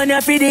 that one I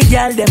feel the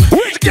girl them.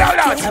 Which girl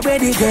that? I wear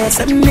the girls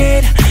I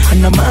need,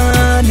 and the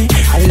money,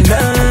 I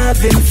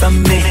loving from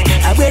me.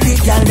 I wear the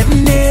girl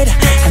them need,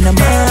 and the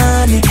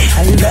money,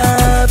 I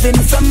loving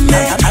from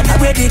me. I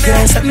wear the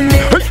girls I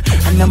need,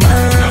 and the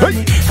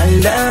money, I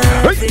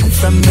loving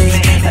from me.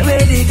 I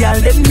wear the girl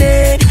them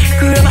need,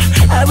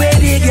 I wear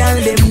the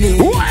girl them need.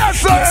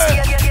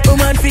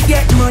 Woman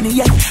forget money,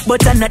 yeah,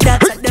 but I'm not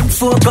that at them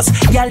focus.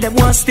 Y'all them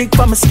want stick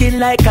for my skin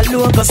like a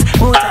locust.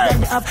 Most of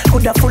them have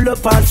coulda full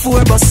up all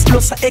 4 bus,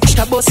 plus a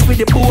extra bus with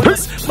the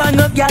bonus. Bang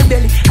up y'all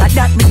belly, and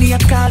that me need a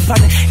call for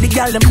me. The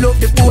y'all them love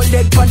the whole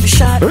leg for the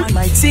shot. Man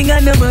might sing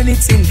and the money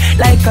sing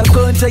like a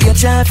country you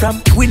chant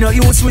from. We no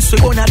use we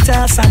on a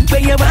toss and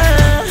pay you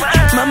want,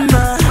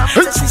 mama.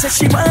 She said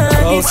she want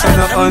it.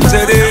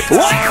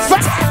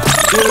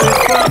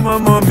 For my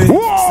mommy.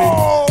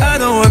 I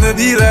don't wanna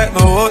be like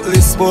no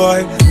worthless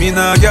boy. Me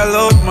nah girl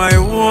out my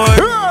one.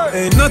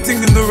 Ain't nothing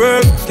in the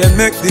world can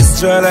make this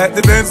dry like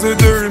the Benz with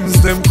the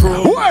rims them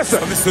crow. What's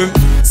it? Me say,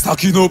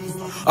 stacking up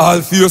all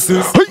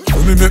faces.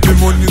 When me make me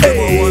money,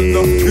 never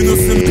wonder.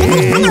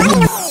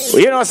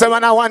 You know, say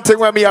man, I one thing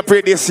when me a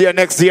pray this year,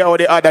 next year or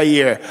the other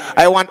year.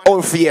 I want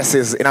all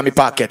faces in my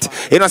pocket.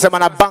 You know, say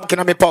man, a bank in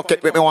my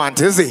pocket with me want,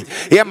 you see?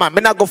 Yeah, man,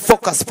 me not go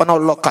focus for no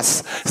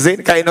locus. See?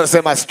 Because you know,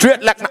 say man,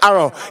 straight like an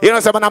arrow. You know,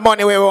 say man, a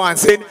money where we want,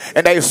 see?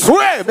 And I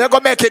swear, me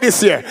gonna make it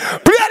this year.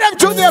 Play them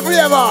tune there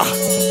forever. I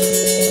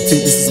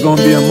think this is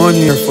gonna be a money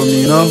year for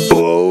me, you know?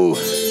 Oh.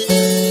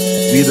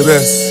 Be the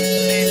best.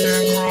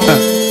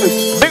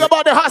 Think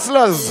about the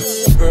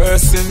hustlers.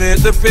 First you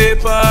make the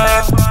paper.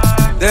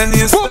 Then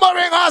you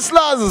Boomerang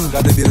hustlers.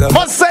 gotta be love.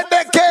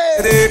 Mosendeke.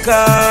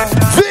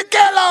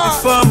 Fikela.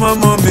 For my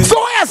mommy. So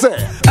I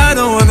say, I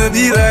don't wanna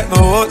be like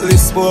no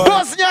worthless boy.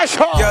 Bosnia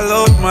Shaw. Girl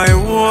out my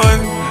one.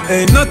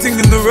 Ain't nothing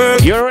in the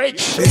world. You're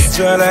rich. It's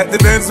dry like the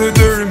Benz with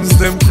the rims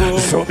them cold.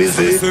 So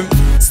busy.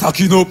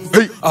 Stacking up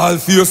all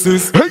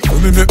faces.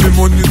 When me make me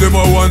money, them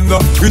I wonder.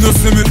 You know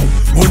see me,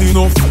 money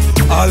enough.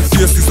 All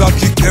faces I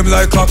kick them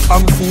like a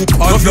kung fu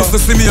panda. Don't used to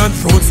see me on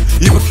front,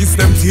 even kiss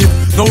them teeth.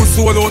 Now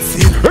soul out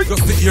seat,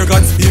 just the ear got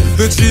speed.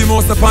 The tree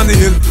must up on the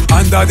hill,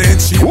 under the head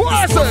sheet.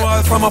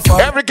 From afar.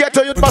 Every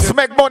ghetto youth must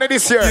make money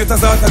this year.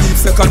 Haters out a leap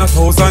second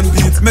 1,000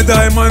 beats. Me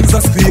diamonds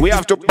are speak. We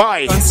have to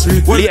buy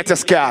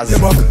latest cars.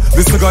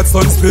 This the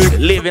Godson speak.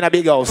 Live in a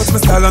big house. Touch my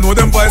style and know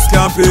them boys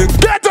can't pick.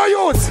 Ghetto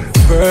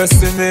youth. First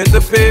you make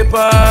the paper.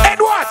 And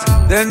what?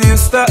 Then you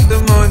start the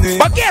money.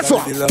 But guess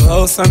what? Build a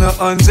house on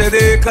 100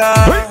 acres.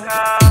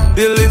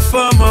 Build it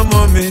for my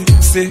mommy.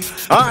 See,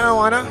 I don't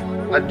wanna.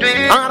 I do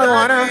it, I don't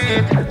wanna.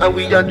 and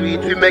we are do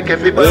it, we make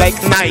everybody. Like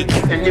Nike.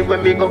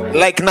 Anywhere me go,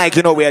 Like Nike,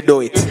 you know where I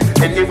do it.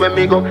 anywhere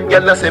me go,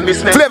 y'all say me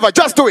smell. Flavor,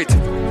 just do it.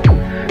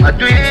 I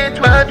do it,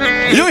 I do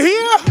it. You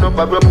hear? No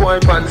bubble boy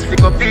pants,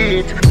 stick up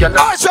beat. Y'all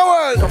Arch your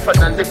world. tougher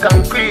than the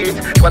concrete.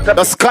 What a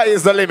The sky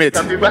is the limit.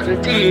 be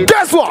rotten teeth.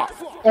 Guess what?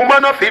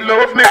 Woman of feel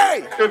love me.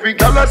 Hey. Every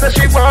girl I say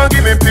she want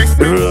give me pick.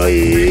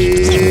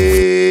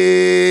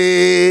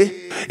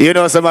 You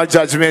know, some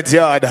Judgment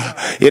Yard.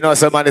 You know,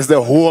 some man is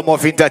the home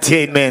of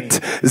entertainment.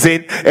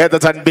 Zin,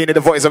 Edgerton being the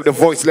voice of the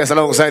voiceless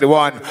alongside the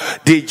one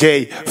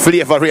DJ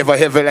Flavor River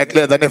Heavy like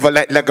leather, never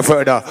let like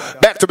further.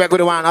 Back to back with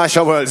the one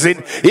Asha World.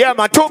 Zin, yeah,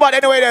 man, too bad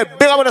anyway. Then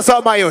big up on the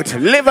song, my youth.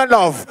 Live and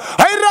love.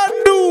 I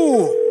run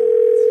do.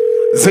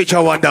 Such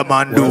a wonder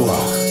man do.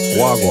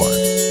 Wagwan.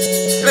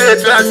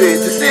 Let's do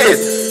it, see it.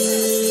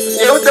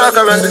 You talk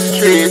around the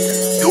street.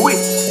 Do it.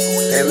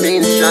 I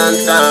mean,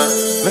 Shanta.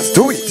 Let's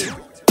do it.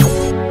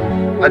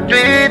 I do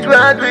it,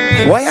 I do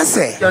it. What you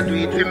say? I do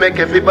it, we make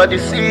everybody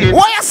see it.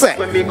 What you say?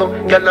 When me go,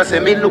 can I say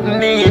me look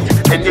neat?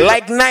 And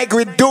like Nike,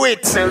 we do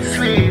it. Smell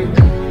sweet.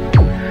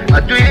 I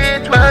do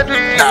it, I do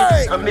it.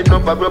 Hey. I mean, no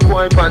bubble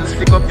boy pants,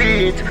 stick up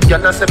beat.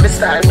 Can I say me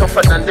style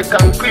tougher than the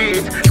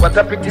concrete? What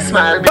a pretty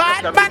smile.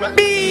 Bad man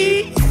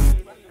B.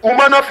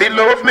 Woman of feel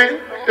love me.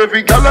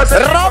 Every girl I say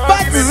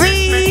Robert Z.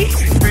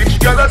 Rich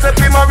girl I say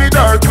me married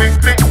her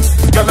quickly.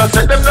 Girl I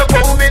say them love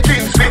how me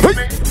jeans fit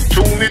me.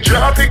 Show me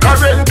traffic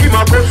current, give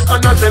my bus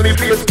and I say me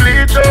face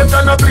bleach out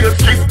and I play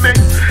strip me.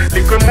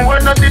 Little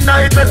more than the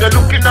night when they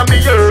looking at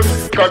me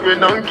earth. Cause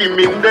when I'm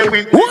giving them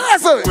with me.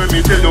 When me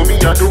tell you me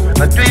I do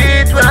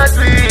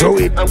it, do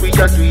it. And we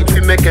a do it,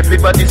 we make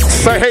everybody see.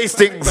 Sir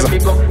Hastings. When me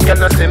go,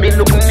 girl I say me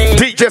look neat.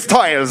 DJ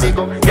Styles.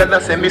 Girl I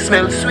say me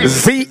smell sweet.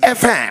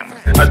 ZFM.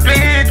 I do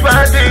it.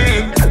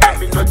 I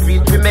mean, do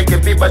it, we make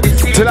everybody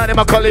see. Till I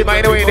call him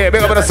my way there,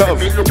 big up on yourself.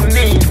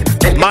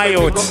 My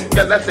youth.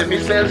 Girl I say me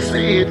smell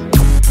sweet.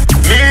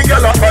 Me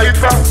girl a fight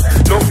for.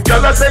 No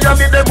girl a say I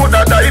me them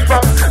woulda die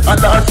for.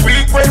 And last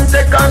week when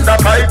they can da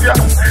fight ya,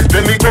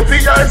 then me go for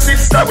your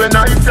sister when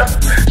I ya.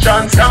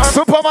 Chance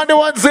Superman the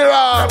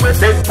 1-0. When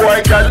that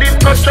boy girl him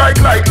no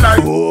strike like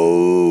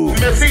Whoa.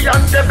 Messi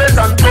and Tevez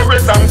and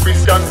Torres and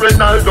Cristiano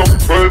Ronaldo,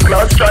 world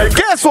class striker.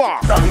 Guess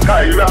what? And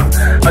Kyra,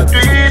 I do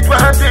it,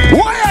 I do it.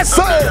 What you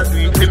say? I do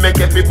it to make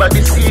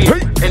everybody see.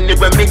 Hey.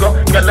 Anywhere me go,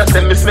 girl a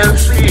say me smell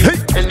sweet.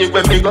 Hey.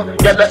 Anywhere me go,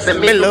 girl a say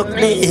me look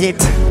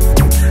neat.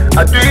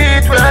 I do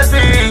it, I do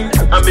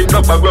it. I mean,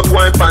 no bag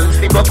one pants,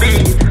 stick up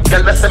beat.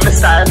 Girl, I say me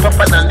style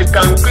tougher than the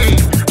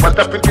concrete. What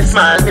a pretty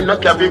smile, me no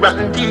carry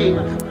rotten teeth.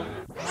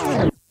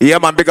 Yeah,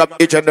 man, big up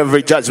each and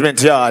every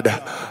Judgment Yard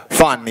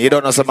fan. You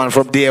don't know some man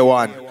from day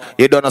one.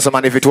 You don't know some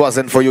man, if it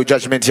wasn't for you,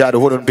 Judgment Yard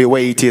wouldn't be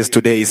where it is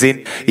today,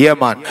 see? Yeah,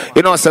 man.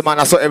 You know some man,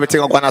 I saw everything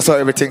up and I saw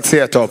everything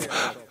set up.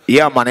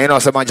 Yeah, man, you know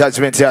some man,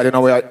 Judgment Yard, you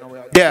know, we are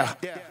there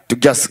to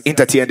just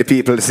entertain the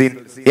people, see?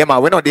 Yeah,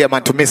 man, we're not there,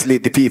 man, to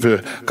mislead the people.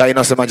 Because, you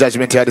know, some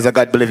Judgment Yard is a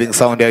God-believing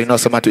sound there. You know,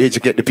 some man, to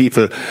educate the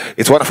people.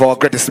 It's one of our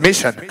greatest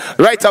mission.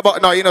 Right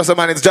about now, you know, some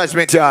man, it's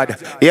Judgment Yard.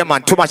 Yeah,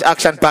 man, too much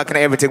action pack and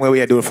everything where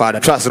we are doing, Father.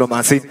 Trust them,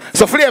 man, see?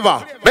 So,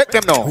 Flavor, make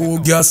them know. Who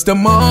gas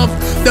them up?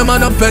 Them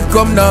on a pet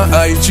come now,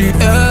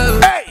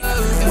 IGL. Hey!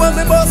 When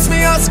me boss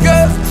me ask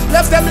girl,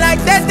 left them like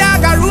that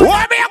dog a root.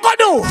 What me I gonna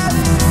do?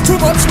 Too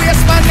much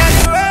waste, man, and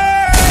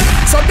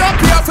so don't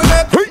be off with me.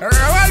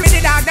 Roll with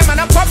the dog, them on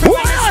a puppy.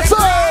 What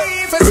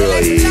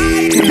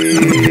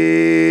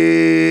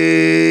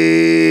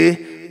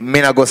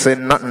me not go say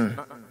nothing.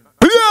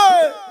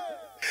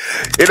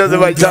 It doesn't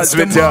like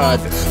Judgment Yard.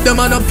 Them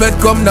on a pet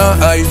come now,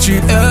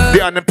 IGL.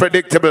 The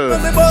unpredictable.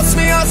 When me boss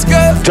me ask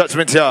girl,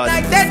 Judgment Yard.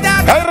 like that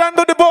dog. I run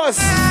to the boss.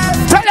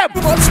 Tell them.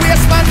 Too much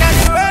waste, man,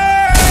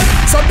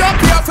 and so don't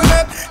be off with me.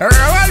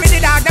 Roll with the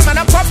dog, them on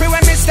a puppy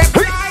when me step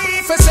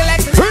life.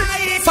 Select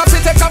life. Happy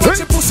take a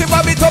bunch of pussy,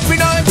 Bobby top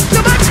in on.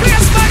 Too much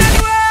waste, man, and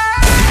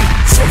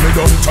so me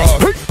don't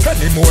talk.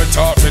 Any more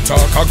talk, me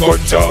talk a gun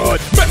charge.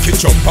 Make it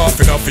jump off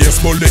in a face,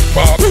 bullet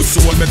pop.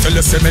 Pussy will me tell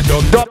you say me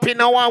done. Drop in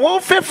our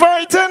won't feel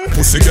frightened.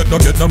 Pussy get no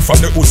get them from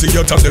the pussy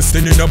get a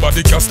destiny.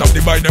 Nobody can stop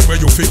the buy them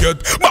where you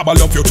figured. Mama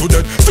love you to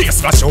death.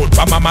 Face flash out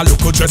for mama look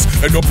a dress.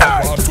 End up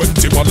at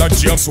 21 like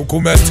James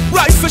Sukumet.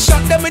 Rifle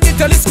shot them with the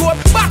telescope.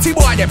 Batty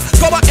boy them.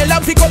 Go back hell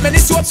and pick up many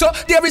soap. So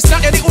there is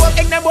not any old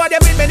egg them boy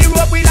them in many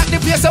rope. We like the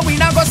place so we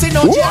not go see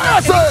no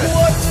jail.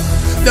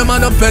 Them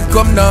on a pet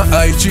come now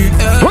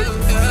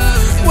IGL.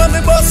 When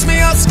me boss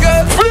me ask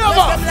girl,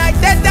 Forever. them like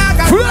that dog.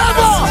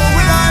 Forever.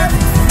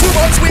 Too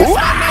much waste.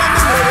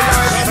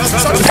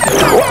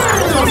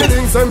 Me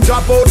things them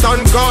drop out and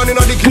gone in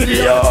the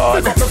kitchen.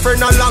 Pick up my friend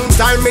a long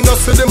time, me no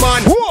see the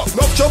man.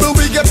 No trouble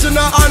we get you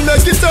now and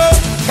make it up.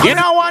 You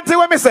know one thing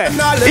when me say,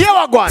 here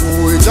we go.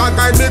 Jack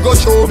guide me go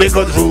show. We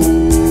go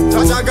through.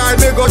 Jack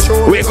guide me go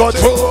show. We go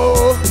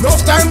through.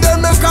 Enough time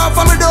them make off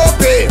for me don't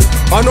pay.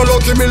 I no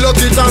lucky me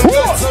lucky thank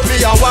God so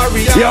me a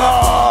warrior. Thank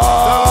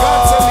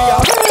God so me a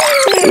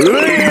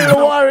real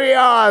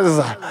warriors.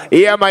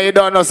 Yeah, man, you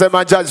don't know, say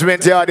my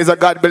Judgment Yard is a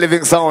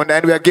God-believing sound,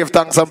 and we give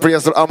thanks and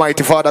praise to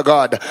Almighty Father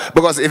God,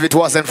 because if it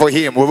wasn't for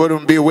Him, we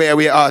wouldn't be where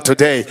we are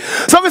today.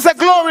 So we say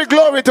glory,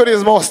 glory to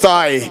this Most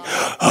High.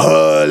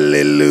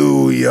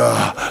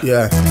 Hallelujah.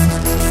 yeah.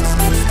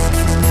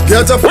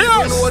 Get up, you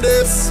know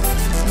this.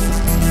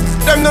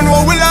 Them don't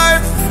know we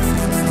life.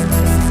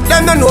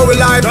 Them don't know we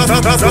life.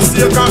 Just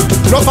take a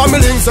no family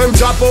links them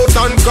drop out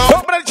and come.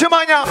 Comrade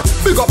Chimanya.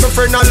 Big up my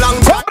friend a long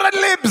time. Comrade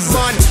Libs.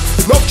 Man,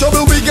 no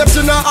trouble we get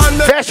you now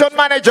and Fashion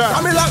manager.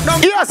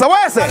 Yes,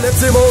 what is it?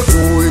 Let's him out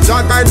through.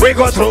 Jack guide We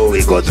go through,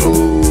 we go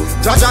through.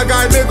 Jaja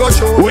guide me go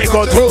show. We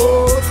go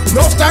through.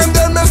 Enough time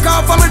them make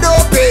off for me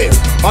don't pay.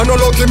 I no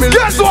lucky me.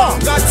 Guess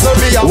what? God say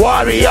me a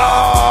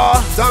warrior.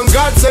 Thank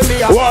God say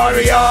me a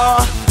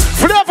warrior.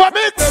 Flavor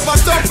mix.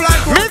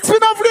 Mix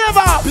with no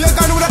flavor. You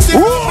can do that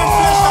thing.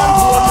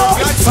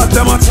 Fat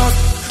them a chat,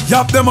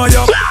 yap them a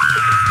yap.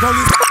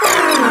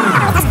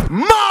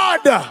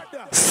 Mad!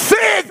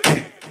 Sick!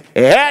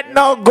 Head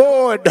no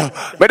good.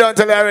 But don't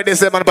tell you already,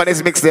 say man, for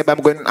this mixtape, I'm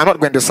not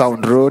going to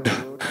sound rude.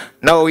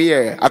 No,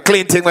 yeah. A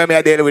clean thing when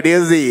I deal with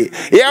easy.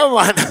 Yeah,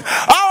 man.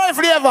 Our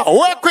flavor.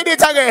 Work with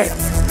it again.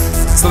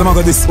 So them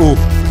got this who?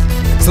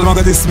 So them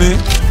got this me?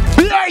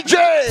 B.I.J.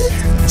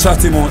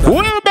 Chat him out.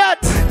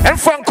 Wilbert and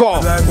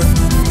Franco.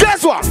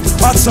 Guess what?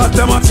 I chat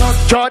them a chat.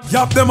 Chat.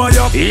 Yap them a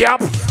yap. Yap.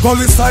 Go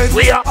inside.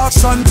 We are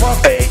action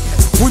pack. Hey.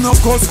 We no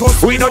cause.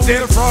 We no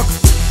deal.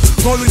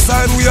 Go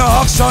inside. We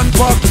are action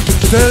pack.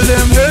 Tell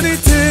them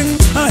anything.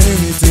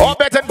 Anything. Or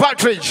better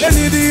Partridge.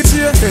 Any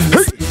DJ.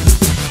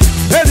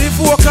 Any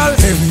vocal.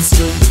 Any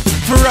string.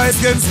 For rise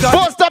against that.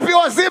 Post up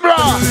your zebra.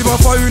 Live a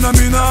fire in a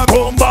me nah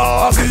come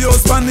back. The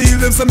husband heal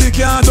them so me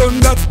can't done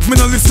that. Me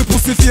no listen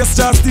pussy face,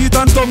 chest, teeth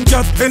and tongue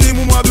cat. Any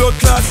mama blood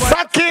clot.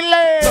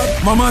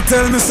 Sakile. Mama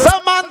tell me so.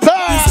 Samantha.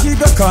 Please keep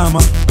your karma.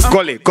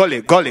 Gully.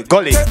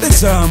 Get the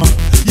charmer.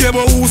 Yeah,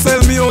 but who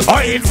sell me out?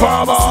 I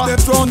informer.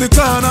 Left round the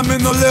corner, me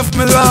no left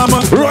me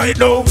llama. Right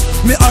now.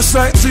 Me ash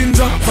like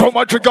ginger. From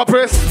a trigger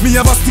press. Me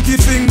have a sticky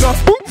finger.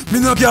 Me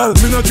no girl,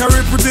 me no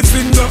carry pretty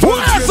finger.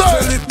 Yes,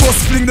 sir. It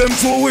bust fling them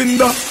through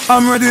window.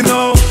 I'm ready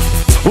now.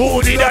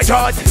 Who did a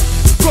shot?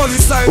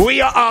 Gully side. We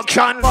are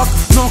action.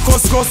 No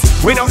cuss.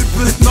 We don't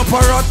split no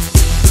parrot.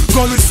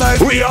 Gully side.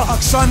 We are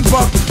action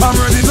back. I'm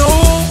ready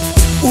now.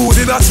 Who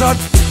did a shot?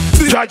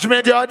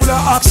 Judgement yard. The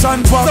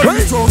action back.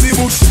 Throw the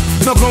bush.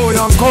 No go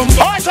and come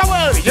back. Oh,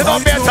 Samuel, you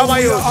don't better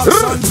than you.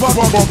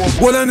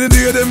 Well, any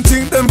day them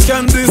think them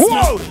can this.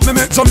 Me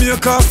make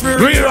Jamaica free.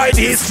 Rewrite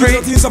history.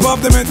 Things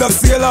above them end up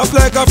sail off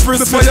like a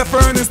frisbee. The fire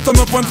furnace turn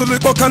up until the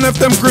buck and left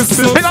them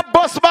crispy. Big up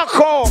bus back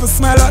home. I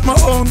smile at my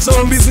own, so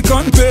I'm busy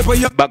cutting paper.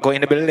 Yeah. Back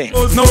in the building.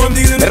 Now I'm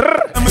dealing.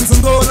 I'm in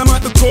some gold, I'm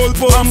at the cold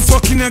bowl. I'm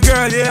fucking a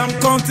girl, yeah, I'm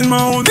counting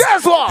my own.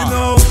 Guess what? You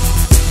know,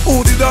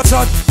 who did that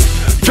shot?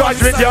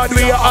 Judgement yard,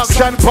 we are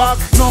action pack.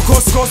 No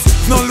cuss,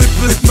 no lip,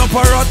 no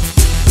parrot.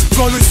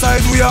 Gully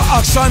side, we are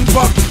action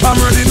pack. I'm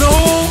ready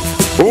now.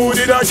 Who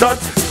did that shot?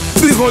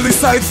 The gully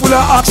side full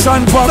of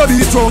action pack. No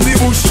beat round the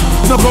bush,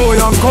 no go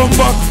and come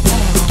back.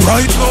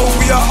 Right now,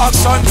 we are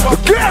action pack.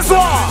 Guess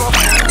what?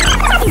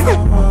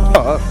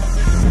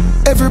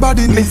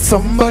 Everybody needs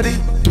somebody.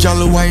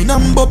 Girl wine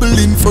and bubble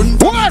in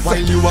front. What? While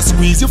you a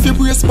squeeze your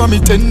brace for me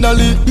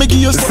tenderly. Make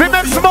you see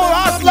them small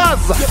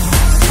hustlers.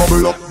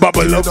 Bubble up.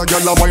 The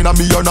girl wine and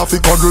me and a fi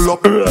cuddle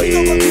up.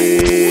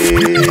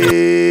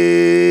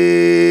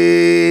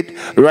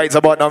 Right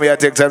about now, we are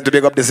take time to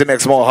pick up this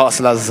next small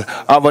hustlers.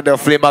 Over the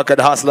flea market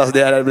hustlers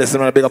there, I'm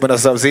listening to pick up on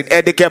themselves. In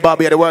Eddie Kebab,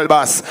 the world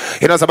boss.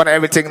 You know about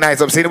everything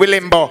nice. I'm seeing we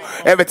limbo,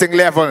 everything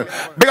level.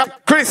 Big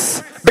up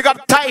Chris, big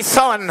up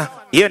Tyson.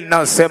 You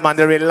know, some man,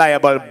 the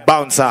reliable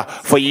bouncer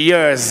for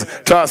years.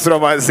 Trust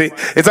Roman, see.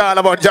 It's all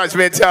about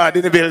Judgement yard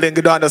in the building.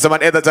 You know, some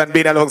man, Etherton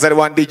being alongside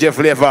one DJ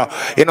Flavor.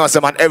 You know,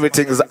 some man,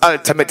 everything is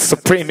ultimate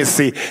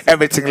supremacy.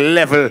 Everything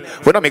level.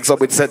 We don't mix up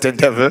with certain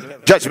devil.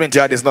 Judgement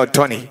yard is not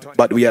Tony,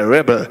 but we are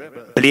rebel.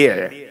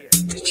 Clear.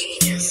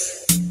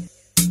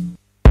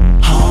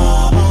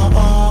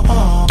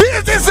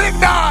 This is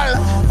signal.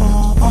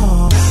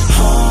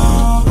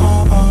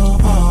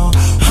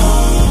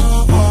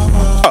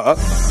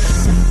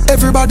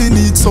 Everybody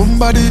needs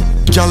somebody.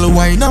 Girl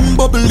wine and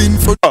bubble in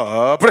front.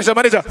 Pressure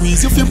manager.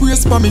 Squeeze your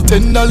brace for me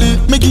tenderly.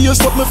 Make you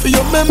something for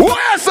your member.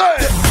 Where's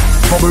it?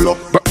 Bubble up.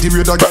 The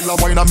way the girl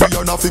wine and me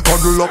and a fi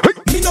cuddle up.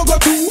 Me no go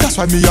do. That's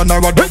why me and her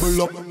a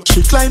double up.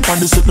 She climb on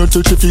the signal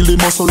till she feel the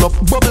muscle up.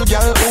 Bubble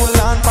girl hold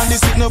on on the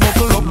signal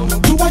buckle up.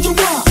 Do what you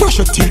want. Brush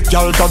your teeth,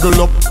 girl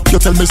toggle up. You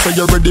tell me say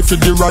you're ready for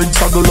the ride,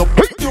 saddle up.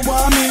 You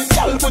want me,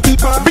 girl put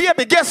it on.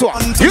 Baby, guess what?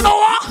 You know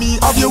what? Me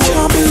have you.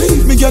 Can't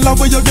believe me, girl,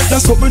 where you get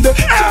that something there.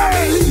 Can't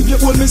believe you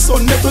hold me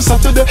Sunday to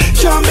Saturday.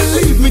 Can't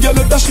believe me, girl,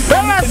 that shit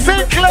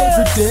every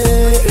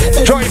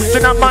day. Joyce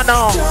in a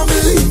manner. Can't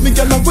believe me,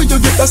 girl, where you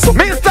get that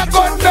something. Mr.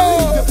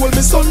 Gondo. Hold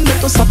me Sunday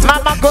to Saturday.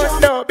 Mama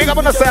Gondo. Big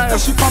up on yourself.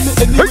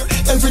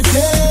 Every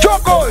day.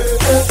 Choco.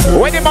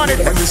 Where the money?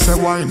 When you say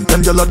wine,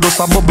 then girl does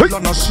a bubble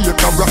and a shake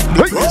a rock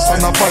the place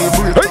and a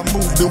vibrate and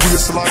move the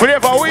waistline.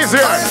 Flavor, who is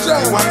here?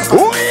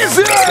 Who is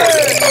here?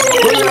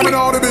 Well, you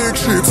know the big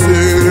shit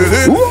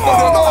sailing.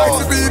 I don't like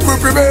the people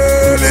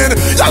prevailing.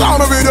 Y'all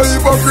on the video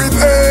hypocrite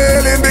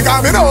ailing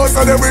because me know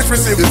so they wish we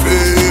see the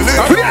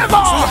feeling. Flavor!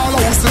 So y'all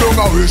who still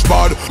don't wish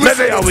bad. Let's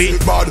say how we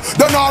bad.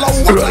 Then all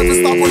who want to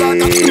stop like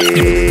a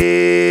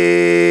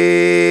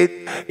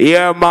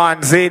yeah,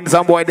 man, Zin,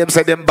 some boy them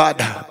say them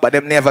bad, but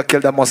them never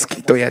killed a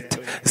mosquito yet.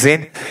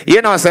 Zin,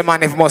 you know, say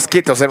man, if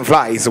mosquitoes and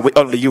flies, we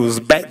only use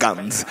big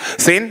guns.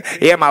 Zin,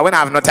 yeah, man, we don't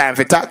have no time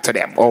to talk to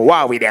them or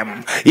war with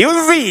them. You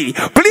see,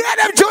 play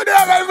them to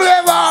them and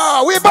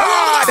flavor, we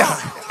bad.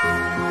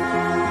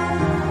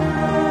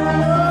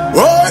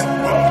 What?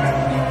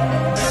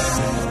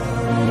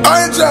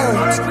 I ain't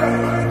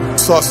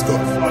Suster.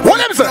 What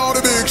them say? Now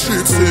the big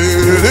shit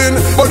say.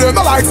 failing, but them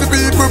not like the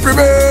people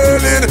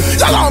prevailing.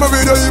 Y'all on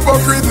me the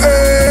hypocrite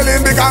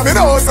ailing, because me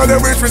know so they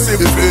wish we see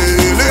the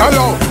feeling.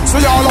 Hello, so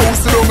y'all who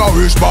still don't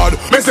wish bad,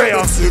 me say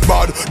I'm sick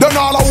bad. Then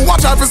all who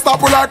watch out for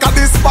stop we like a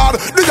this bad.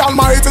 The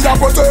Almighty a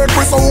protect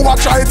we, so who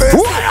watch out this.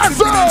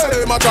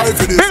 Them a try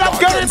for this bad.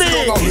 Them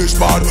still don't wish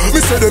bad, me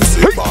say them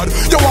sick bad.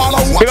 You all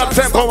who watch out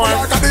for stop we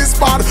like a this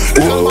bad.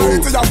 The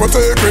Almighty a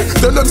protect me,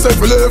 tell them say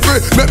for live free.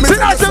 Make me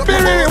tell them say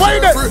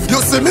for you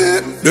see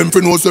me, them fi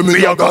know say me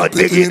a God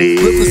picking.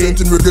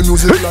 Representing reggae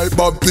music like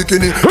Bob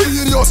Picking.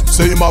 Genius,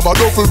 say him have a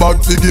duffel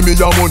bag to give me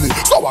your money.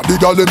 So I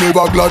dig all them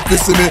ever glad to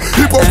see me.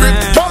 Hypocrite,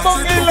 come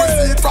on in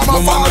it. From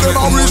a father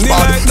and rich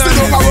man, still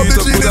don't have the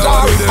genie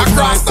jar.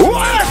 Across the world,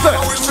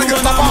 I wish we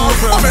get the ball.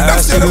 I mean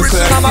that's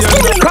generation and a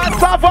school. Can't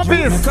solve a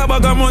piece.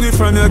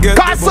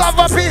 Can't solve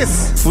a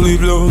piece. Fully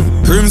blown,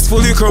 rims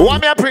fully chrome.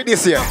 What me a pray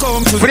this year?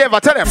 Forever,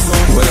 tell them.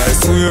 Well I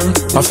swear,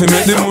 I fi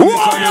make the money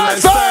from your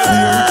lifestyle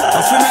here.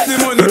 I fi make the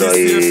money this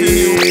year for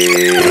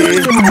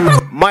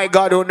you. My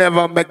God will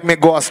never make me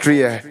go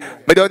astray.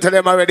 But don't tell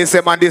them already,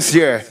 say man this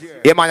year.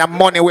 Yeah man, have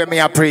money where me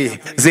a pray.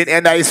 Zin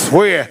and I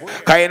swear.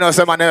 Cause you know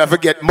some man never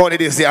forget money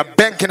this year.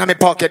 Banking in my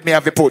pocket me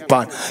have to put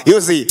pan. You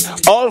see,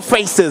 all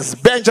faces,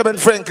 Benjamin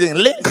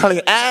Franklin,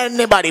 Lincoln,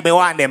 anybody me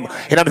want them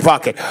in my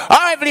pocket.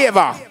 Alright,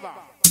 believer.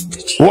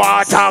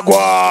 What a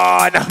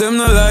god. Them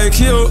not like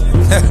you.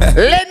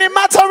 Lenny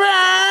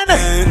Mataran.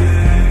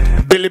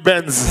 Billy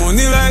Benz.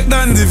 Money like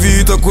Dandy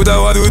Vito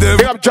coulda what do them.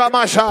 Big up John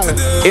Marshall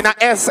in a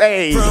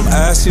SA. From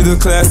Ashy to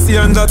classy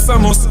and that's a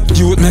must.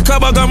 You would make a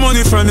bag of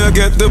money from you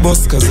get the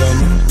bus. Cause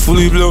I'm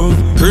fully blown,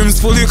 rims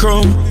fully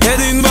chrome.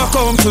 Heading back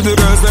home to the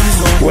girls them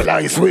home. Well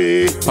I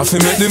swear I fi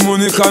make the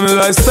money cause me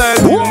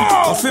lifestyle.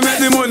 I fi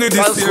make the money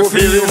this year for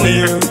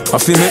you. I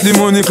fi make the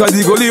money cause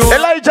the gully home.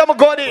 Elijah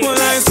Magoni.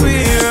 Well I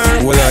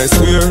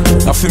swear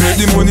I fi make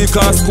the money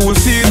cause school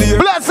feel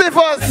here. Bless it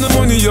first. The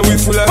money you we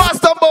full of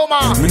Pastor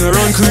Boma. Me no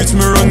run creech,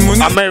 me run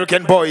money.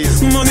 American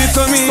boys. Money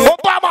to me.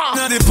 Obama.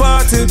 Now the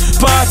party.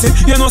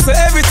 You know say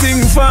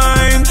everything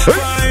fine.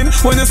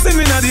 When you see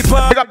me na the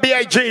party. Big up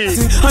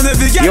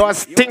B.I.G. You are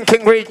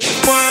stinking rich.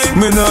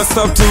 Me not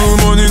stop till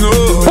money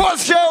no.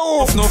 What's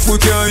show? No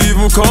food can't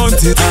even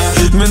count it.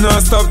 Me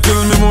not stop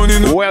till me money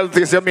no. Wealth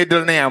is your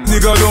middle name.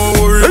 Nigga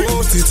don't worry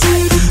about it.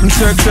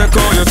 Check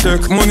on your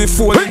check. Money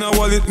full in a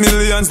wallet,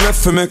 millions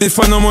left for me. If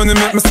I no money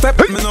make me step,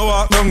 me no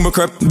walk down my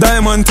crap.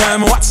 Diamond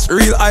time watch,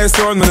 real ice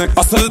round my neck.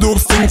 I sell the dope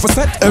sing for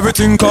set,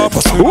 everything cop.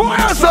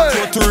 What is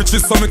it? Go to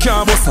riches so me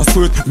can't bust a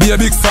sweat. Be a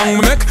big song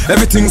me make,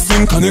 everything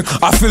synchronic.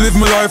 I feel live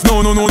my life,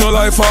 no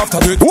life after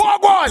it.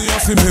 What one?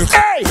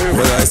 Hey!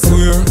 Well I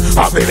swear,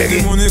 I feel make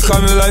the money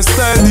come my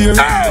lifestyle here.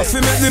 I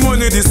feel make the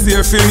money this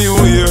year for New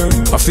Year.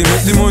 I feel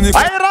make the money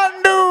I run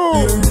do.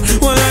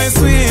 Well I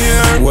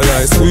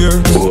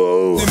swear.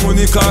 Whoa. The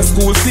money cost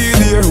school fee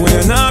there. When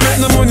you not make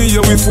the money,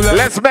 you will full of.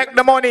 Let's make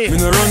the money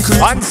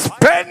and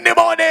spend the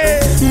money.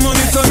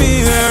 Money to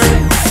me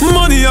here.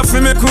 Money up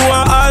for me crew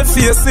all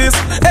faces.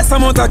 X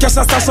amount of cash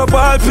I stash up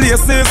all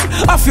places.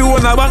 I feel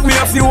wanna bank me,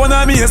 I feel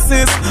wanna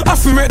maces. I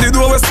feel make the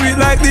door sweet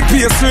like the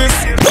pastries.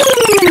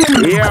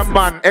 Yeah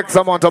man, X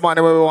amount of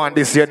money we want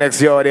this year,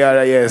 next year or the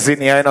other year. See,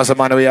 you know some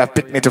money we have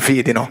picnic to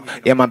feed, you know.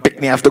 Yeah man,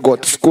 picnic have to go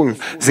to school.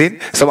 See,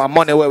 some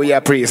money where we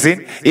are pre,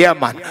 see. Yeah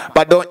man,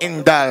 but don't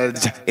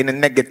indulge in a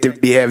negative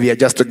behavior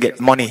just to get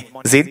money.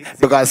 See,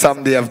 because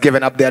some they have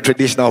given up their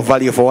traditional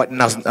value for what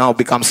now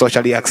become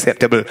socially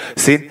acceptable.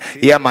 See,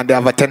 yeah man, they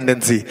have a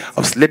tendency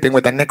of sleeping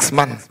with the next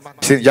man,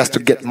 see, just to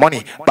get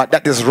money. But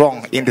that is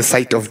wrong in the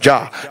sight of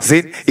Jah.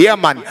 See, yeah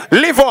man,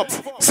 live up,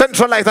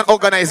 centralize and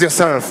organize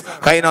yourself.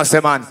 Cause you know, say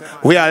man,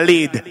 we are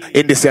lead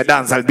in this year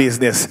dancehall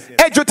business.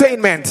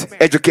 Edutainment,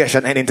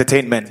 education and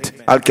entertainment.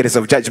 Alkids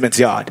of Judgment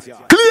Yard.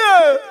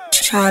 Clear!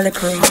 Charlie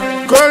Crew.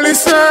 Gully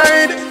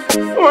side,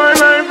 one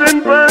life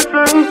in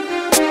person.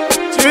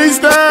 Cheese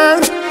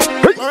down.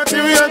 Party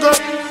we a go.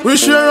 We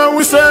share and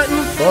we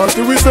certain.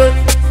 Party we set.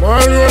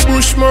 Mario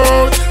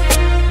Bushmouth.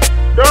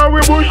 Now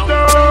we bush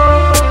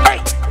down. Hey.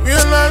 We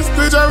last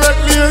stage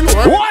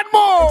directly. One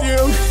more.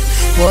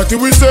 Party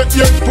we set,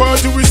 yeah,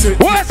 party we set.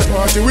 What?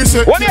 Party we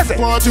set, what is it?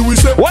 Party we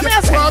set. What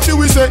is it? Party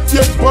we set,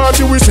 yeah,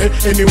 party we set.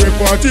 Anyway,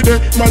 party there,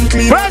 man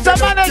clean. Where's the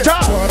manager?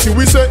 Party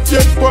we set,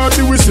 yeah,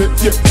 party we set,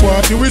 yeah,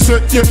 party we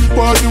set, yeah,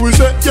 party we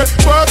set, yeah,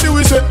 party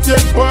we set,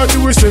 yeah, party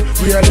we set.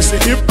 We are the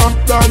hip hop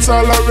dance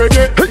all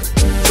reggae.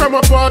 From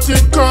a party,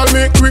 call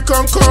me quick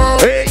and calm.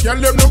 Hey. Y'all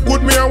them look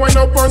good, me I wind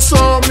up on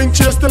some. Link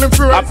chase tell them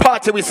free. A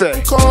party we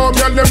say. Come,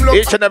 y'all them look.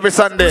 Each and every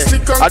Sunday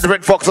at the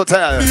Red Fox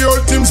Hotel. The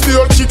old teams, the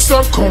old chicks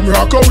are come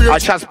rock away. A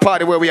chance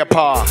party where we are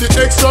par. The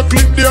extra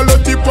clip, the other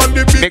tip on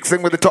the beat.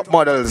 Mixing with the top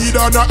models.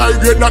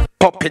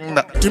 Popping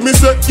the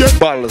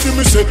balls. Party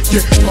me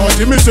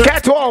say.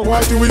 Get on.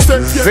 Party we say.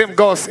 Zim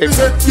goes.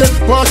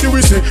 Party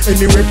we say.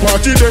 Anyway,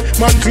 party day.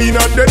 Man clean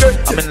and dead.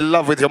 I'm in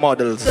love with your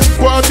models.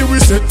 Party we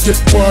say.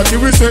 Party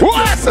we say.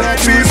 What?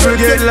 People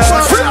get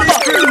lost.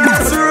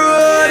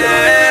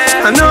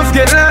 Enough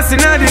get lost in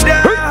the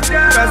dark.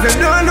 Cause they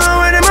don't know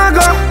where them a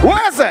go.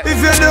 Where's it? If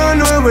you don't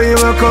know where you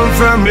a come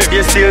from,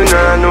 you still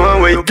not know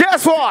where you.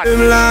 Guess what?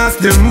 Them lost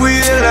them way,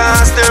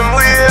 lost them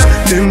way.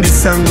 Them this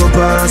song go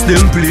past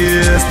them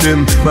place.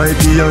 Them by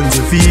peons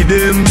to feed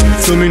them.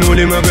 So me know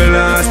them a go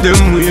lost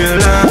them way,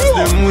 lost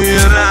them way,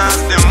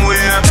 lost them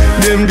way.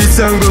 Them this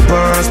song go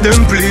past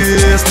them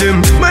place.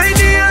 Them by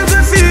peons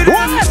to feed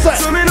them.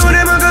 So me know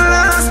them a go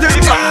lost them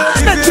way.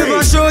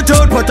 Never shout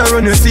out but I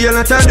run you see a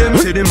lot of them.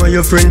 See them and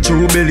your friend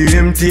true belly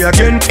empty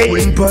again.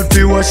 When pot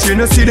fi wash you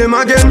no see them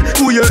again.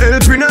 Who you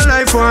help in a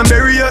life and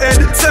bury your head.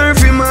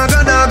 Surfing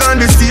maga dog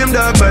and the same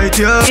dog bite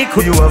you.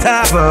 You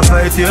have a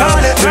fight you.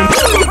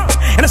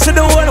 And I said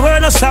the whole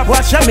world no stop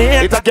watch me.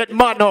 It'll get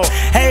mad now.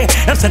 Hey,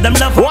 I said them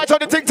love. Watch how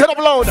the thing turn up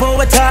loud.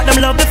 Forward talk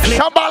them love the flip.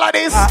 Shambhala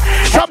this,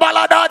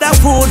 shambhala that. The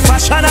food,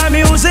 fashion and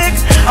music.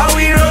 How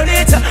we run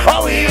it?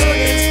 How we run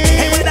it?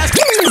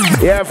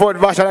 Yeah, food,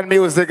 fashion and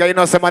music. You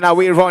know, some man,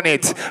 we run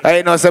it.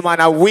 You know, some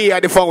man, we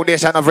are the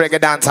foundation of reggae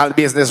dancehall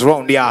business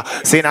round here.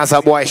 Seeing as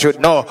a boy should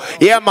know.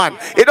 Yeah, man.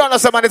 You don't know,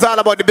 some man, it's all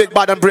about the big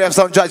bad and brave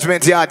sound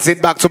Judgement yard.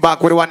 Sit back to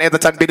back with one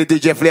Everton Billy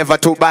DJ Flavor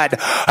Too Bad.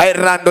 I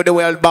ran to the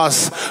world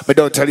boss. But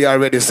don't tell you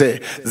already say,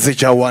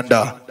 Zija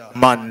Wonder,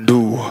 man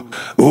do.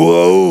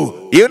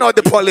 Whoa. You know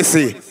the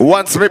policy.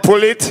 Once we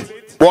pull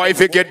it, boy,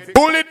 if you get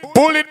bullet,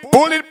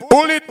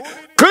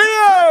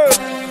 clear.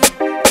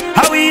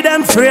 How we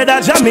them afraid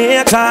of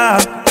Jamaica?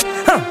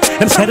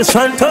 Them said it's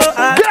fun to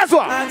us. Guess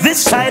what?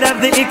 This side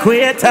of the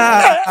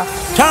equator.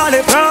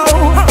 Charlie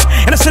Brown.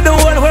 And I said the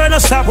whole world no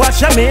stop watch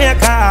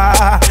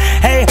Jamaica.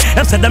 Hey,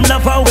 them said them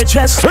love how we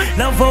dress,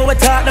 love how we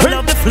talk, them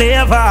love the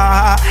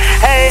flavor.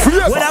 Hey,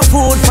 with our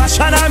food,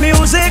 fashion and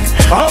music,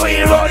 how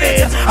we run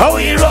it, how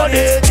we run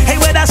it. Hey,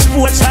 with our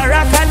sports or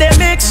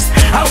academics,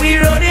 how we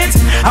run it,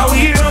 how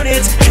we run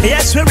it.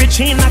 Yes, we're rich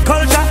in our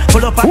culture,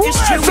 full up of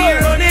history, we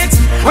run it,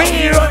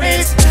 we run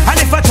it. And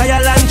if a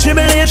trial and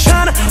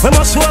tribulation, we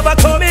must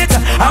overcome it,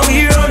 how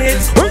we run it.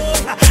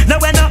 No,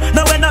 we're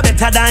not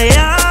better than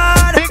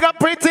yard. Big up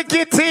Pretty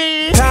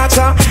Kitty.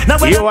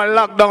 You are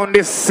locked down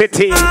this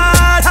city.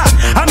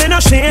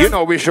 You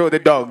know we show the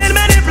dogs. In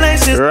many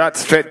places. Right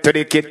straight to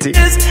the kitty.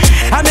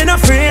 I'm in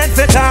afraid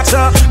for talk,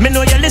 so me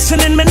know you're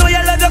listening, me know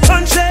you love the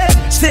country.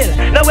 Still,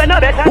 no we're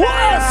not better.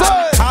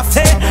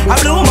 After a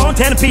Blue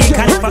Mountain Peak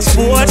and for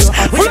sports,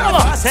 we have a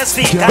process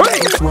feet.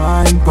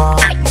 Wine palm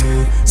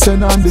me,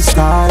 send on the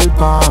style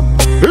palm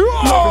me.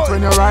 Love it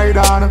when you ride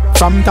on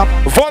from top.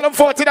 Volume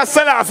 40, that's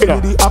sell off, you know.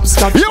 The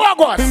upstart. You are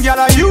what?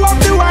 You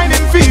have the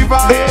whining fever.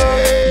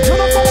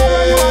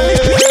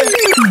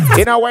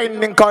 In a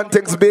whining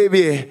context,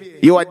 baby,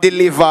 you are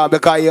deliver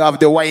because you have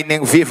the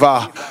whining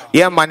fever.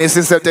 Yeah, man, you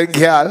see certain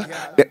girl,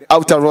 the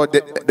outer road,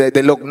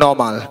 they look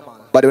normal.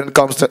 But when it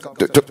comes to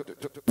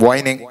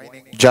whining,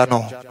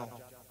 Jano.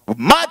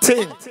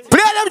 Martin,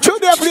 play them through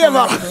their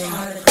flavor.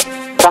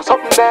 That's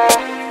something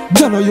there.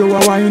 Yellow, you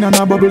a wine and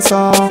a bubble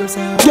sauce.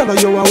 Yellow,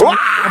 you a wine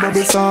and a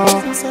bubble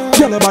sauce.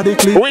 Yellow body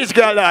clean. Which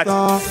girl that?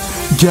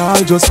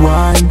 Girl, just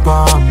wine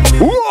palm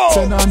me.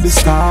 Send on the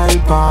style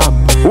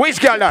palm me. Which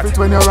girl that?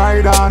 When you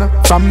ride on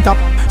from top.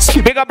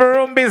 Skip. Big up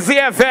Roomby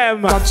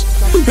ZFM. Girl,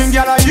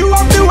 you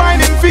have the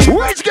whining feet.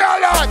 Which girl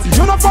that?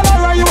 You not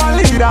follow her, you a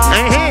leader.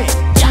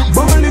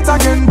 Bubble it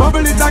again,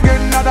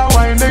 another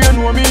wine, do you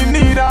know me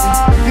need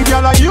her?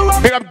 Girl, you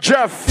have big up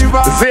Jeff,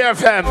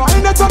 ZFM.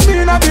 Wine that up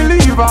me, a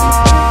believer.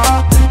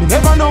 You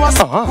never know what's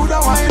up, put a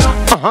wine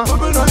up.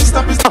 Bubble don't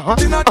stop, it's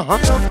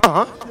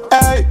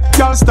Hey,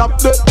 girl, stop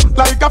that,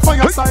 like a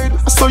fireside.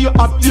 I saw you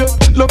hot, yeah.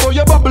 Love how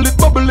you bubble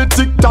it,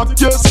 tick-tock,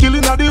 yeah.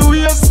 Skilling at the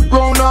waist,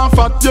 round and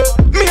fat, yeah.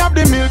 Me have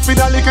the milk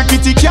with a little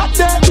kitty cat,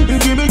 yeah.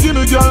 Give me,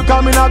 girl,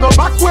 come in, I go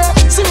back way.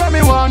 See where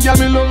me want, girl,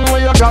 me love where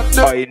you got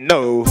there. I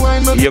know,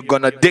 you're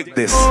gonna dig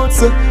this.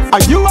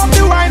 Are you have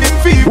the whining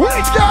fever?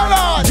 Which girl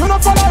on? You not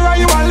follow her,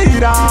 you a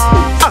leader.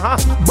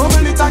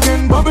 Bubble it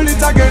again,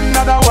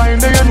 another wine,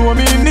 do you know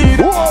me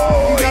need?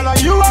 Girl,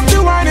 you have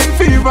the whining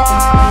fever.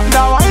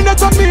 The wine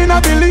that up me,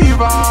 a believer.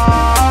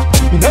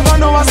 You never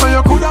know I saw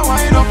you coulda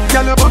wind up.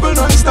 Girl, your bubble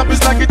don't stop, it's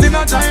like it in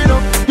a gyno.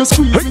 You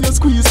squeeze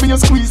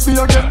me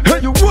again.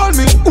 You hold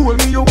me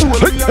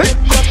again.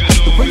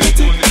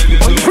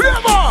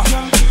 Forever.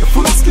 You're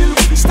full of skill,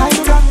 style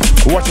you got.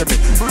 Watch a bit.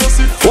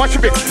 Watch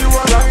a bit.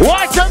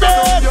 Watch a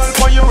bit.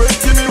 When you wait,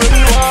 give me when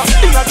you are.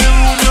 In the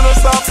room, you don't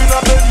stop in a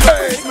bed.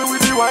 You kiss me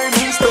with the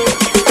whining stuff.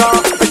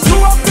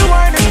 You have the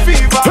whining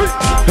fever.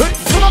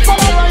 You don't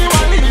follow where you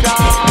are leader.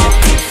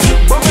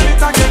 Bubble it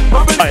again,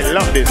 bubble it. I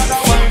love this.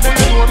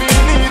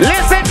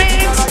 Listen,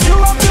 Beats. You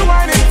have the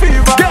whining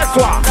fever. Guess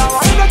what? Now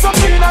I let you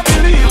be a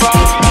believer.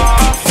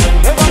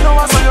 Never know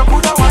I saw you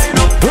coulda wind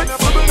up. When the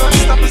bubble don't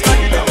stop, it's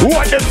like it.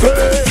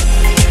 Wonderful.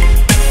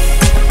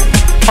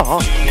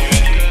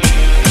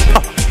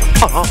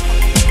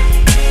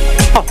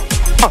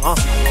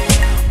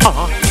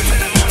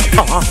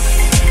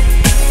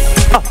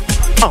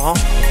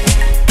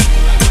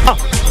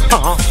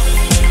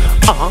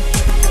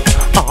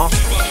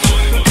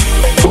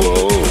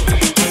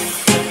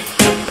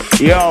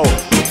 Yo,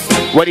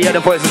 when you hear the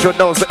voice, you should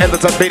know so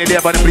Everton being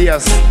there by the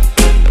players.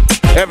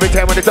 Every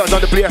time when they touch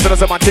on the place, and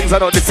some things are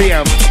not the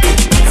same.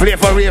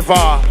 Flavor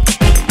river,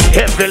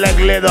 heavy like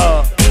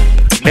leather,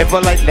 never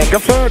like a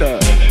further.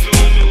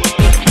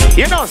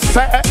 You know,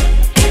 sir.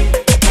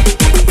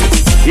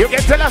 You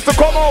can tell us to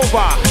come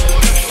over.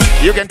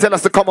 You can tell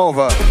us to come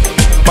over,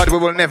 but we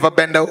will never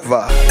bend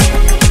over.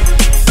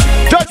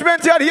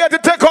 Judgment, you're here to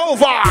take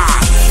over.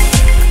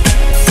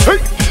 Hey.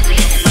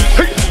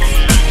 Hey.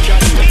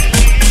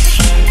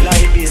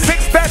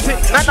 6:30.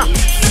 Nana.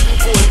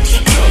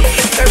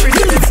 Every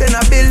day send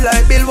a bill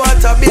like bill,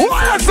 water bill.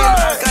 What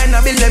kind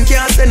of bill them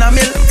can't send a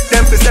mill?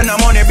 Them fi send a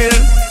money bill.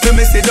 We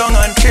me sit down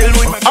and chill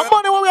with my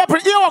money when we are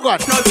pretty God.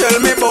 No tell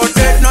me about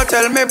debt, no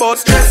tell me about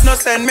stress, no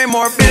send me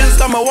more bills.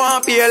 Some I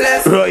want pay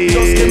less. Right.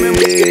 Just give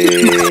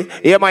me.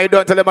 Yeah, man, you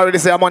don't tell them already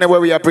say money where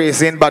we are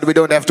praising, but we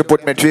don't have to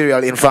put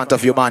material in front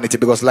of humanity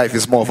because life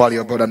is more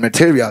valuable than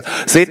material.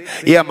 See?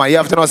 Yeah, man, you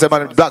have to know, say,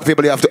 man, black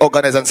people, you have to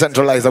organize and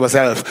centralize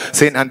ourselves,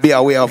 see, and be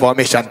aware of our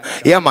mission.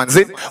 Yeah, man,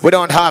 see, we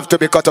don't have to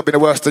be caught up in the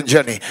Western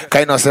journey.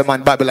 Kind of say,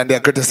 man, Babylon, their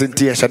critical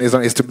intention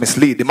is to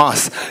mislead the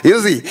mass. You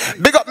see?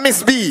 Big up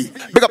Miss B,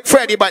 big up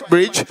Freddie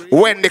Backbridge,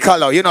 Wendy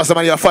Color, you know, some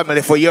of your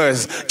family for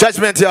years.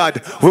 Judgment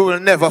Yard, we will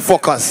never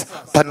focus,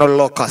 but no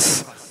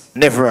locus.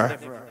 Never.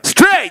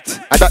 Straight!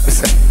 I thought we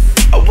say.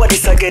 What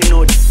is again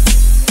note?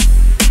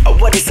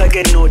 What is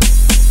again note?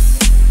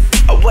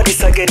 What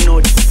is again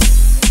note?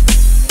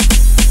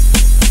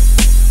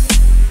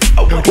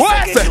 What is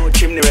again note?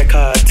 Chimney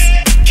Records,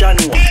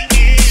 January,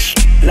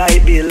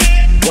 light bill,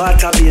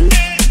 water bill,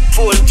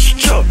 full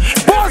show.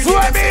 Boss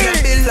Webby!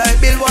 Bill, light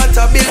bill,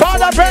 water bill.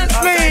 Father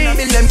Bentley!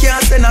 Bill, them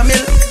can't send a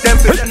mill. Them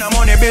fill in a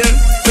money bill.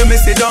 We me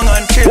sit down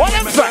and chill. What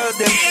them say?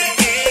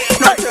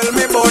 No tell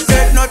me about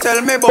debt, no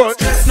tell me about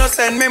stress, no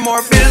send me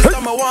more bills.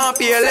 Some I want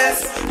pay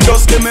less.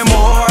 Just give me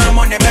more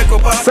money, make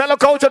up. Fellow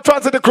culture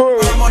transit the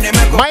crew.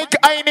 Mike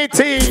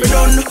Ainity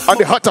on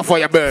the hotter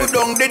fire bird.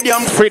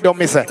 Freedom,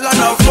 me say. Land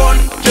of fun.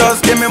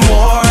 Just give me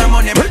more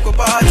money, make up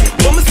party.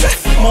 Come say,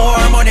 more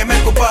money,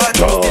 make up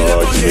party. Still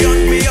money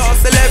on me,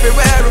 hustle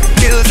everywhere.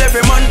 Bills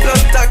every month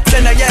plus tax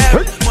in a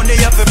year. Money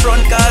off the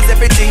front cause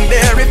everything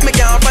there. If me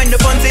can't find the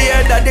funds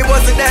here, daddy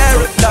wasn't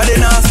there. Daddy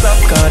not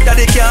stop, cause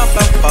daddy can't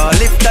flop. All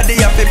if daddy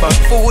have to buy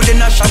food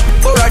in a shop.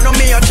 But right now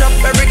me a chop.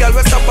 Every girl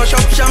we stop a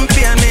shop.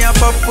 Champagne me a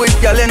pop with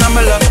girl in a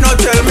me love. No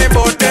tell me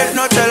about debt,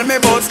 no tell me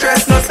about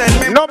stress, no send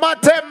me. No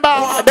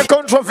Matemba, the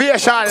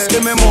controversial.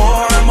 Give me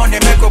more money,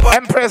 make up.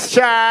 Empress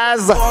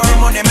Chaz. More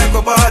money, make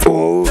up.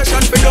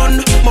 Session be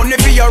done, money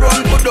for your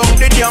run, put down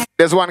the damn.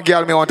 There's one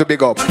girl me want to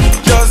big up.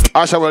 Just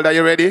Asha World, are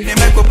you ready?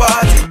 Make up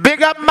party.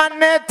 Big up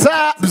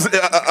Manetta.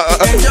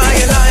 Enjoy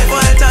your life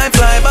while time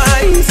fly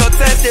by.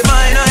 Success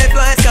divine, I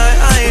fly sky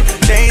high.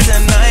 Days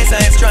and nights,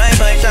 I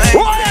strive, I shine.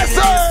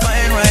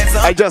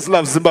 I just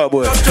love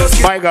Zimbabwe.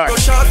 My God.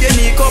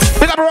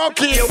 Big up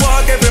Rocky. You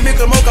walk every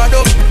mickle mocha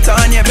up.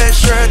 Turn your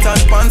best shirt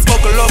and pants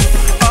buckle up.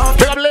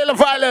 Big up Layla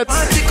Violet.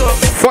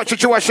 For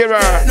Chichua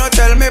Shirer. No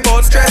tell me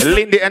about stress.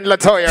 Lindy and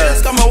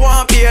Latoya. Come on,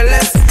 want pay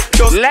less.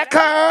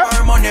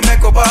 Lekker. Money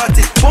make a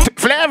party.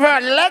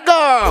 Flavor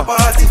Lego.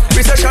 Party.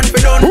 Recession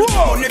be done.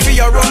 Money for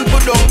your run.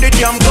 Put down the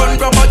damn gun.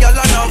 Grab a girl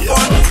and have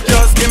fun.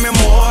 Just give me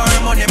more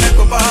money make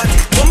a party.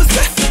 Come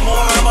say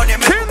more money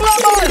make a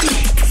party.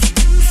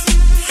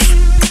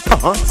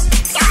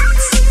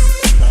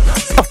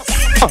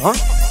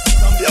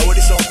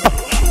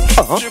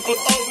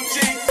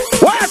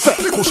 What's up?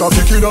 The cushion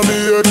kicking on me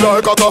head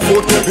like a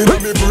foot. Inna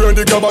me brain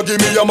the gabba give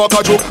me a maca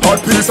joke. Hot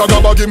piece of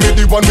gabba give me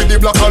the one with the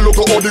black and look.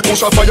 How the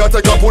cushion fire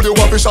take a pull you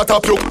up and shut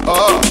up you.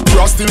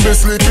 Brass still me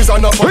sleep is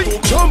an apple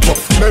talk. Jump up.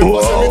 Member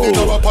say me did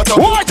have a pot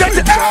of watch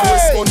it.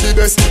 On the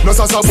best. No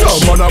sasa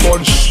some man a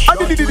bunch.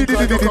 What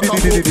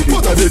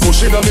a the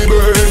cushion on me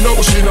brain. No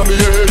cushion on me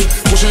head.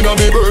 Cushion on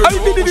me brain.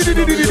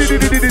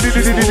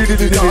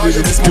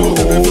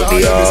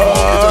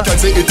 Can't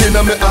say it in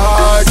me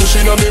eye.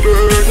 Cushion on me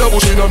brain. No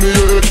cushion on me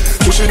head.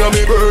 Pushing on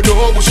me bird,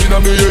 no pushing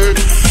on me head.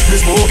 Me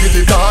smoke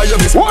it, tire,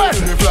 me smoke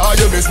it, me fly,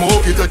 me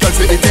smoke it, I can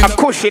say it. A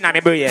cushion on me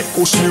brain.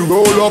 Push me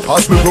roll up,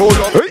 as me roll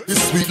up.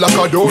 It's sweet like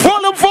a donut.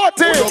 Volume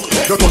 40.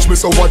 You touch me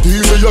so what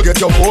deal, you get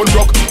your bone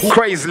rock.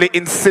 Crazily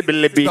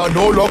insibly beat.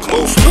 No luck,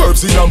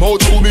 herbs in your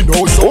mouth, through me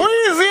nose. So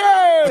easy.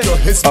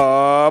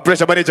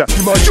 Pressure manager.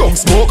 In my young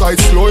smoke, I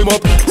slow him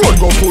up. Run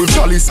go full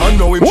chalice and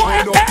now him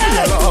train up.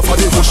 Laugh at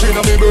the pushing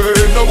on me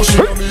bird, no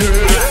pushing on me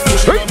head.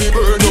 Pushing on me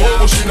bird, no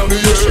pushing on me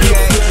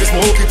head.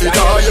 Smoke it,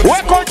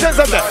 what conscience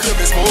is that?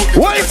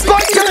 What is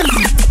conscience?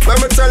 Let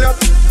me tell you.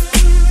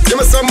 Give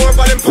me some more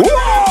volume.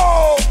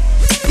 Whoa!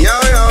 Yo,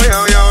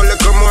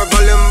 look more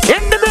volume.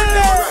 In the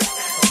middle.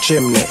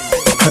 Chimney.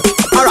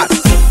 Alright.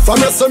 From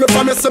you see me,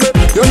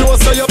 you know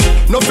say you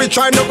no fit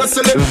try no go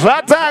silly.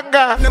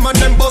 Vatanga.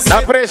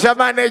 The pressure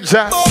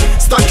manager.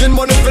 Stacking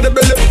money for the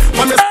belly.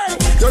 From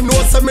you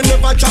know say me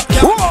never chop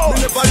ya.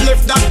 Me never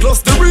left that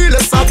close. The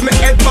realest of me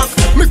head back.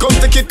 Me come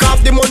to kick off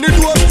the money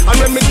door. And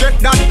when me get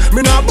that,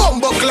 me nah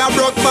bumbo clap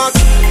rock back.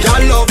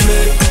 Y'all love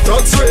me,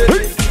 drugs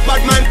ready.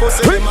 Bad man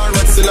pussy, them a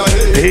red still a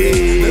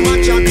hate. Them a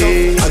chat up,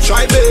 I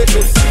try bait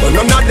me. But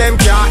none of them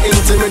can't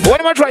intimidate. What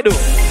am I trying to do?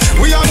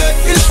 We are make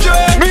history.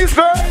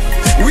 Mister.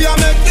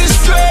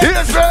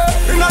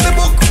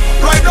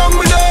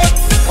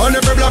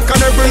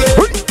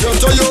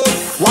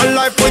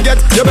 step we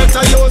get, you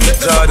better use it.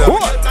 Jordan.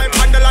 Time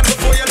handle and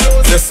before you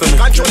lose it. Listen.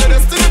 Control the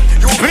destiny.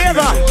 You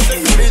Flavor.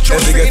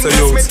 Every get a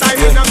youth.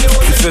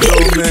 If you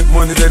don't make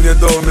money, then you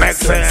don't make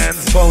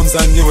sense. Pounds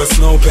and US,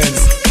 no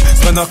pence.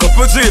 Spend a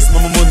couple G's,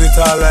 my money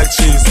tall like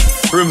cheese.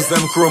 Rims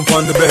them crump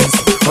on the Benz.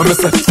 I'm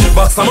say,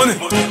 box of money,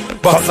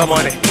 box of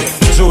money.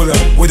 Julia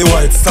with the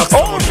white socks.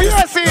 Oh,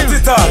 yes,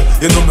 it all.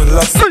 You know me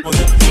lots of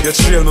money. You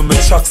train on me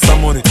chuck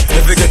some money.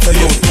 Every get a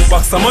youth,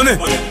 box of money,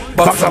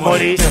 box of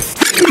money.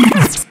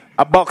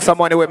 A box of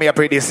money with me a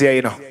pretty this year,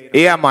 you know.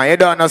 Yeah, man, you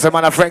don't know some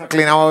man of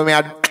Franklin and with me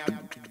a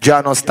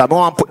John Oster. I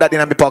want to put that in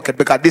my pocket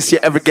because this year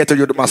every ghetto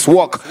you must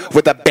walk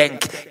with a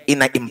bank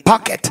in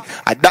pocket.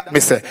 And that me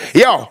say,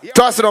 yo,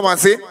 trust it, man,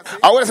 see?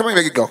 I want to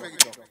say, go.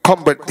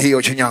 Combat here,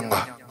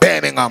 Chinyanga,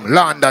 Birmingham,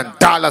 London,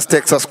 Dallas,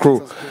 Texas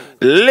crew.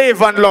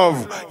 Live and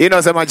love. You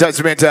know, say my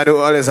Judgement, I do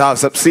always have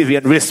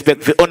subservient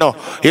respect for honor.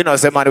 You know,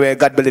 say man, where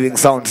God believing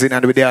sounds in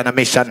and we're there on a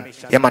mission.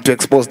 Yeah, man, to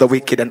expose the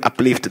wicked and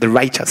uplift the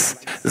righteous.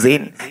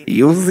 Zin,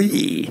 you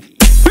see.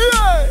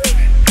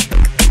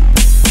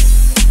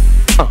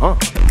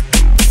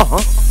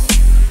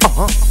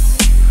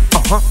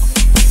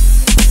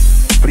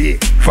 Three,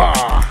 four.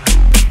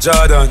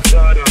 Jordan.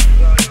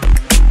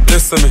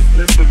 Listen to me.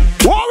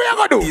 What we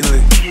are gonna do?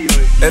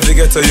 Every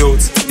get a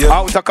youth. Yeah.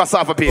 Out of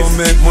cassava piece. Don't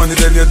make money,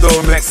 then you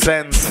don't make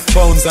sense.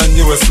 Pounds and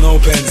US, no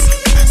pence.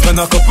 Spend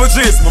a couple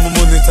G's, my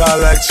money tall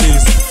like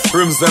cheese.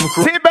 Rims them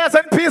crew. T-Bass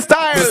and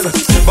P-Style.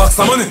 Box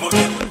of money.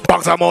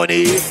 Box of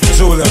money.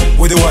 Julia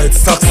with the white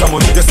socks of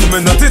money. Yes, me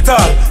not it all.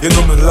 You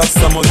know me lots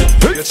of money.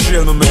 You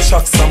train on me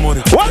chuck some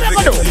money. What am I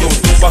gonna do?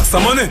 Box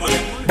of money.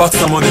 Box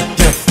of money.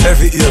 Yeah.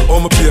 Every year,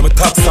 all me pay me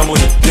tax some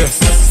money. Yes.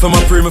 Some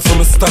I pay me for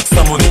me stacks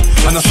some money.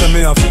 And I say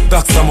me have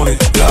tax some money.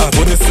 Lord,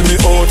 when you see me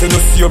out, you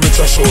know see me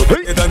trash out.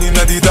 Head and in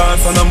the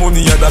dance and the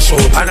money you dash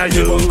out. And I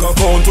do. Bank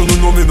account, you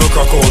know me no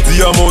crack out. The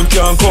amount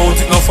can't count,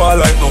 it no fall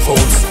like no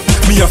fouls.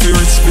 Me have to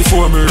rich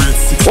before me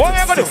reach 60. What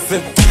am I gonna do?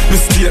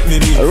 Mistake me.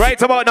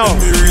 Right about now.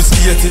 Me reach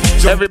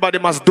 80. Everybody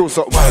must do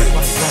something.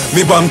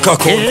 Me bank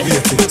account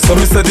 80. So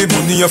me say the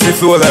money have to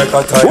flow like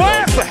a tide.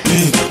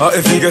 Me,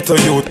 if you get a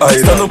youth, I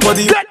stand up for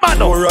the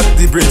or at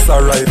the brakes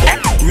are right.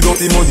 Without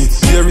the money,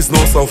 there is no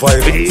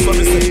survival. So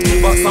me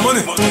say, box of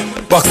money,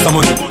 box of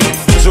money.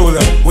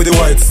 Julia with the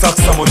white socks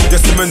of money.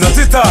 Yes, me not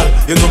it all.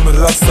 You know me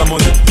lots of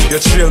money. You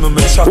train on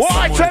me chuck some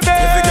money. If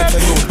you get a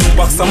youth,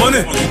 box of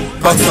money,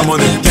 box of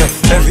money.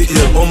 Yeah, every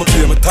year, all my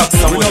pay me tax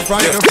some money. We don't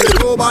frighten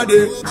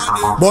nobody,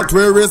 but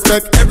we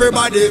respect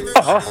everybody.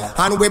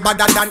 And we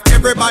better than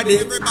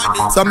everybody.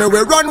 So me we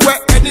run where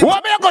anybody.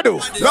 What me gonna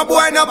do? No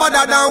boy no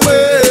better than we.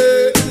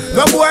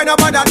 No boy no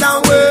better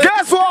than we.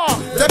 Guess what?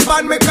 Step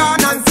on me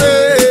can and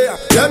say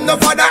them no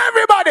father.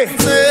 Everybody.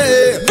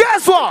 Say.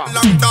 Guess what?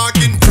 I'm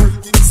talking.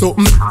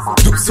 Something,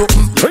 do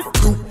something, do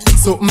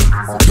something,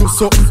 do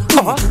something,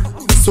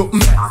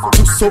 something,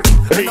 do something.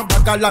 And I'm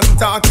back a long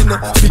talking,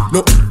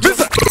 no.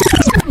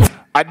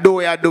 I do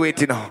it,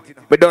 you know.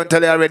 But don't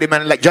tell you already,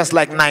 man. Like just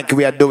like Nike,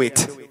 we do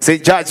it. See,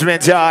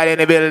 Judgement yard in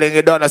the building,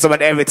 you don't know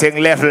about everything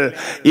level.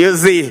 You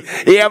see,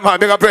 yeah, man,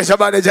 big pressure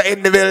manager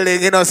in the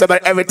building, you know, so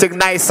about everything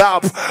nice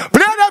up.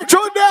 Play them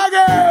tune there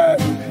again.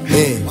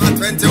 Hey,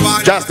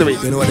 121. Just do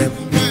it. You know them.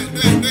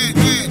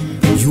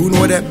 You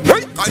know them.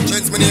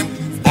 Conscience my name.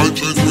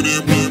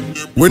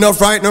 We not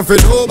frightened for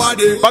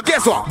nobody. But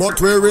guess what? But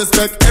we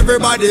respect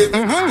everybody.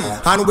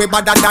 And we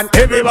better than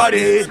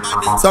everybody.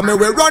 So me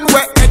we run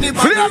where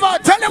anybody. Flavor,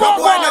 tell them no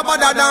boy no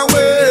better than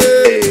we.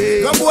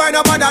 No boy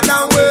no better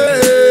than we.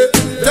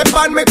 Step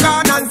on me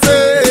can and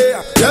say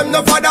them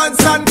no for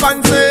dance and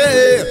fancy.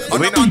 On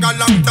the back a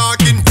long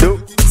talking. Do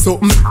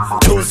something,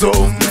 do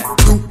something,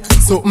 do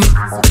something,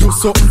 do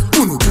something,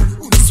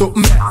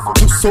 something,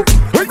 do something.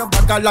 On the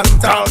back a long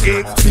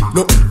talking.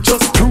 No,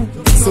 just do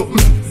something.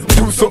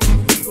 Do something,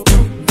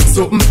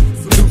 something,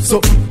 do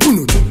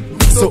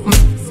something,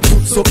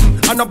 something.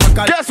 And a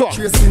back guess what?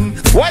 Tracing.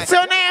 What's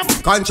your name?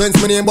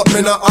 Conscience my name, but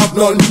me not have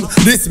none.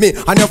 This me,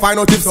 and you find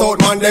out if South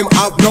man them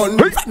have none.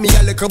 Me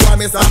a little boy,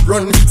 me stop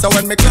run. So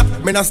when me clap,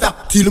 me not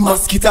stop till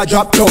mosquito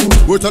drop down.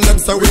 We tell them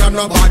so we are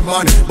not bad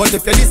man, but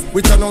if you this,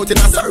 we turn out in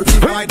a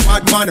certified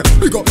bad man.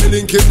 We got me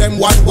linking them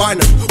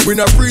 1-1. We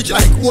not preach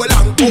like whole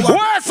and over.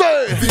 What's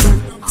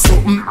it?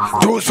 Something,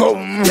 do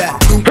something. Yeah,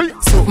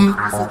 something,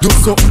 do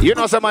something. You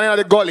know somebody in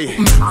the gully,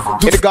 in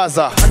the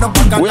Gaza.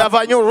 We have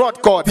a new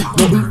road code.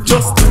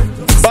 Just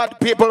bad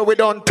people, we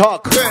don't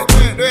talk.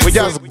 We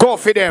just go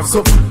for them.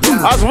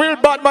 As real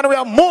bad man, we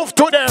are moved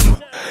to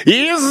them.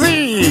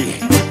 Easy.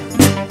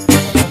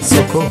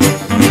 So cool.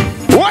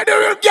 Why do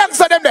you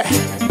gangster them there?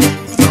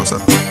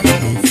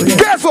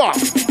 Guess what?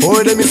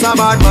 Oh, them is a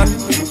bad man.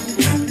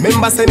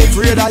 Remember say me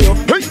afraid of you.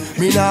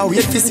 Me now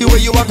wait to see where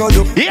you are gonna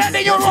do. Yeah,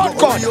 then you road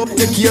code.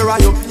 Take care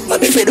of you.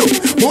 Let me feed you.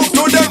 Move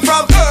to them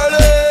from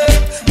early.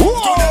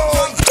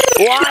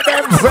 What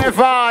them say,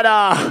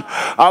 father?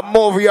 I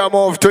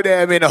move to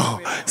them, you know.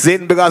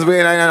 Zin, because we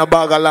ain't in a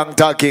bag of long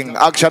talking.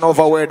 Action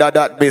over where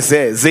that me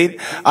say. Zin,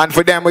 and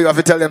for them, we have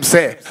to tell them,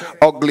 say,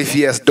 ugly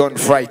face don't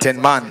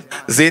frighten man.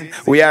 Zin,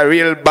 we are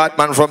real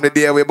Batman from the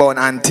day we born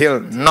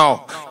until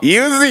now.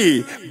 You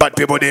see, bad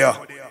people there.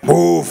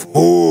 Move,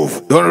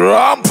 don't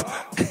ramp.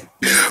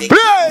 Play.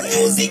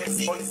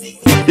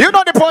 You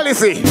know the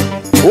policy.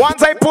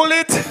 Once I pull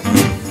it.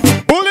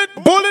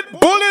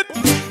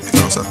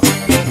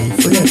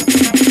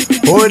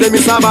 Oh, them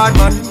is a bad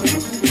man.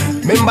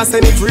 Remember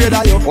say me afraid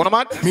of you. What am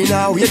I? Me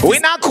now wait. We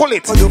not call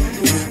it.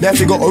 There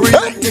we go. Hurry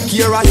up, take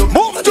care of you.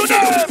 Move to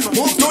them.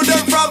 Move to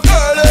them from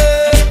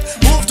early.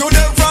 Move to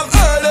them from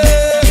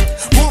early.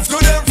 Move to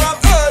them from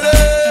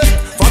early.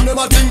 From them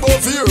I think about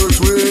the earth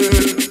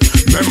way.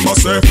 Remember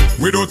say,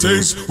 we do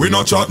things, we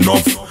not chat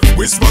enough.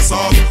 Whisper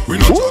sound, we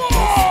not chat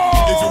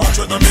enough. If you watch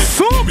it, me,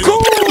 so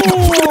cool.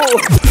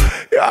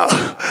 Yeah,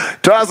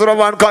 Transfer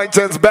Man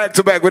Conscience back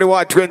to back with the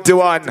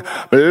 121.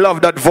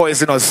 Love that voice,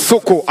 you know.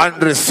 Suku,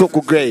 Andre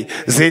Suku Gray.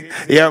 See,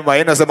 yeah, man,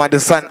 you know, some man, the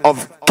son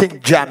of King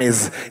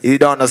Jammies. You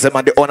don't know, some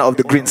man, the owner of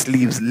the Green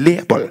Sleeves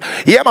label.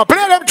 Yeah, man,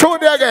 play them tune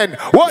there again.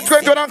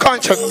 121 on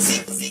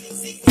Conscience.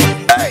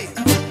 Hey,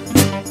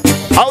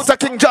 out of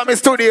King Jammies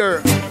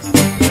studio.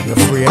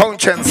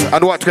 Conscience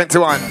and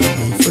 121.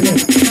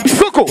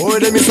 Suku. Oh,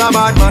 them is a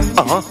bad man.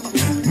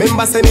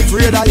 Remember say me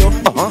afraid of you.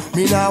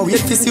 Me now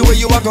wait to see where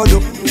you are gonna do.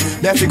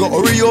 There you go,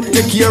 hurry up,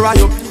 take care of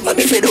you. Let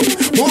me feed up.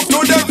 Move to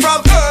them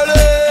from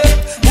early.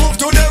 Move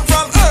to them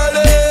from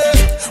early.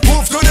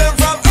 Move to them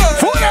from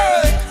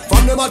early.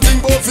 From them I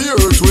think about the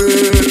earth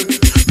way.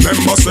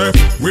 Remember say,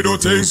 we do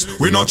things,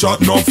 we not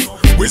chat enough.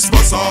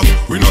 Whisper sound,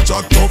 we not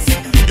chat tough.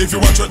 If you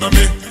watch it on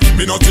me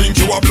not think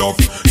you a bluff.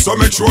 So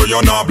make sure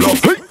you're not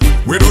bluff.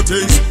 We do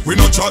things, we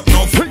not chat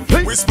enough.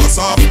 Whisper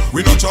sound,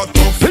 we not chat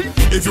tough.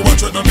 If you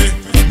watch it on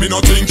me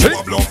not think you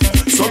a bluff.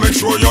 So make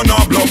sure you're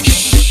not bluff.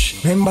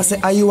 Remember say,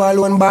 are you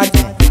alone bad?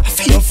 I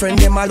feel your friend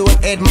them alone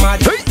head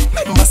mad.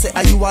 Remember say,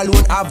 are you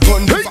alone have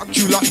gun? The fact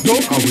you locked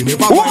down and we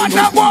never want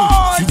no boy.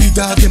 See the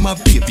dog them a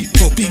baby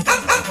puppy.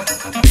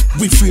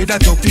 We afraid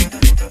of topping.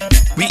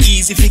 We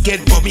easy fi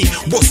get bummy.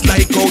 Bust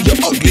like how you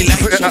ugly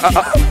like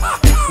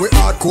we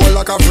hardcore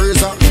like a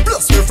freezer.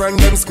 Plus we friend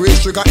them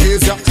squeeze sugar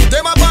easier.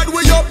 Them a bad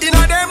way up in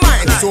a them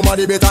mind.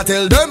 Somebody better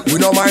tell them we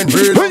no mind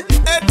real.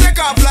 Head take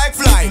off like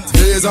flight.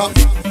 Laser.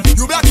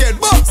 You blackhead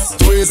boss.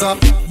 Tweezer.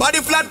 Body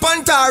flat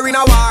pantar in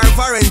a war.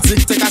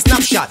 Forensic take a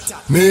snapshot.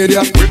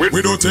 Media.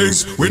 We do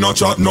things, we not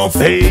chat enough.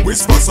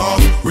 Whisper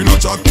sound, we not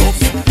chat tough.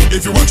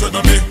 If you watch it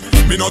on me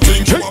not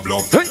think you a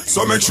bluff.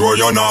 So make sure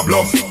you're not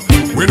bluff.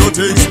 We do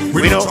things,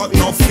 we not chat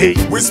enough.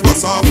 Whisper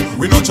sound,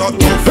 we not chat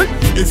tough.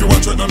 If you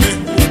watch it on me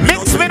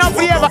not think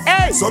you a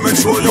bluff. So make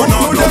sure you're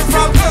not bluff.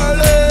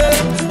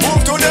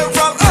 Move to them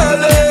from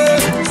early.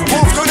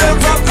 Move to them from early. Move to them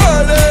from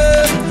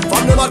early.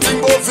 From them I think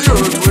about the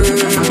earth way.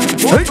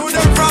 Move to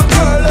them from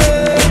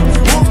early.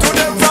 Move to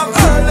them from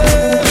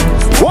early.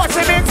 What's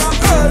the mix? From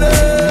early.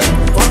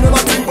 From them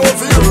I think about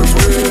the earth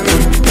way.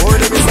 Boy,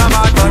 them is a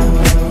bad man.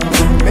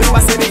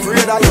 Remember say me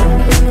afraid of you.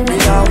 Me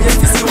now wait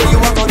to see what you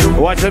are gonna do.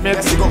 Watch the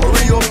mix. Go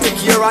hurry up, take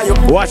care of you.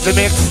 Watch the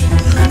mix.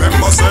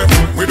 Remember say,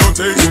 we do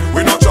things,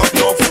 we not chat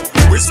enough.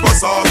 Whisper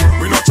sound,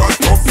 we not chat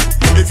tough.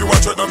 If you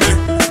watch it on me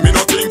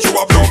not think you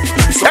a bluff.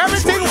 So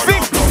everything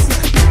fixed.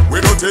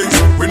 We do things,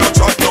 we not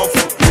chat enough.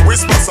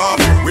 Whisper sound,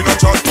 we not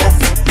chat tough.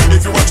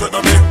 If you watch it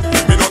on me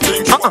not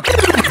think you a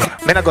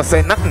bluff. Me not gonna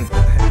say nothing.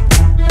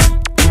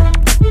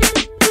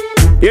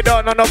 You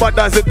don't know nobody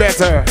does it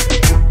better.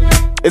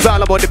 It's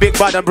all about the big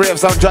bad and brave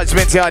sound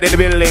Judgement yard in the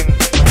building.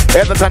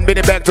 Everton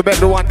Binny back to back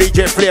the one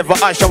DJ Flavor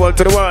Ashwell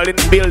to the world in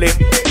the building.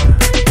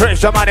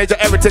 Pressure manager,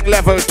 everything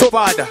level, too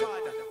bad.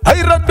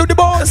 I run to the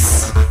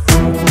boss.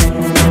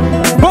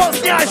 Boss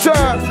Nyasha.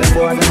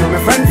 My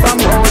friend from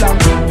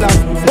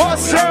Holland.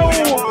 Boss show.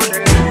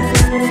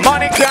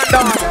 Money can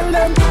down.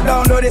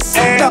 Don't do this,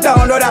 don't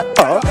do that.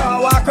 Don't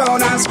walk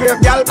around and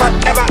scrape y'all, but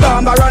never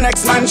don't borrow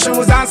next man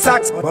shoes and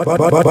socks.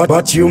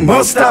 But you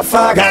must have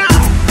forgot.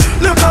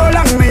 Look how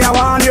long me I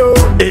want you.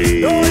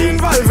 Don't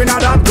involve in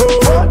that go.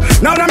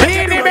 Now the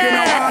make you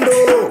want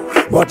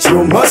to. But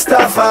you must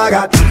have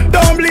forgot.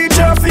 Don't bleach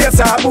your face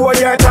or bow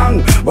your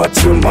tongue.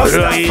 But you must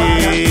have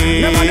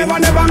forgot.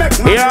 Never make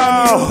me. Yo.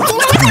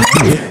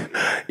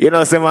 You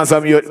know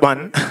some youth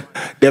man,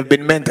 they've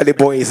been mentally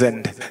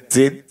poisoned,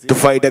 see, to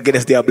fight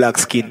against their black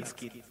skin.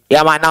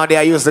 Yeah man, now they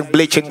are using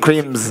bleaching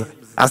creams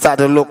and start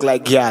to look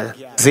like y'all.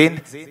 See?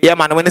 Yeah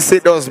man, when you see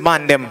those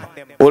man them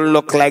who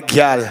look like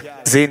y'all,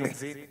 see?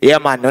 Yeah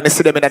man, when you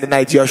see them in the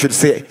night, you should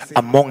say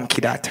a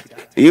monkey that.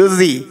 You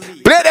see?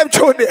 Play them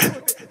tune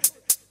there.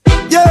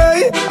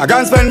 Yeah, I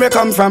can't spend where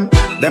come from.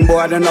 Them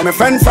boy they know me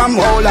friend from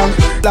Holland.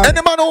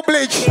 Any man who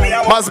bleach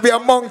must be a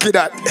monkey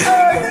that.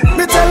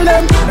 Me tell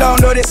them,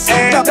 don't do this,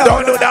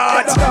 don't do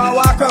that. Don't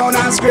walk around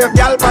and scrape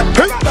y'all, but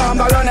don't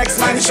borrow next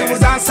man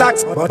shoes and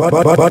socks.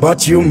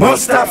 But you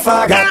must have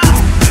forgot.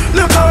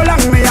 Look how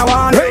long me I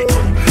want you.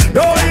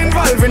 Don't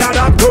involve in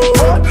that go.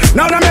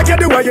 Now they make you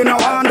do what you know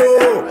want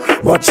to.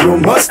 But you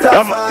must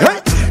have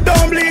forgot.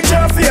 Don't bleach your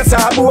face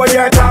or bow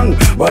your tongue,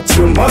 but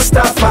you must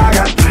have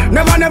forgot.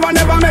 Never make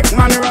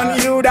man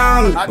run you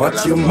down,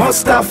 but you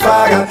must have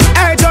forgot.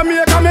 Hey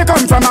Jamaica, me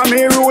come from a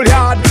me rule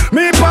yard.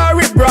 Me par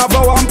with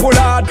Bravo and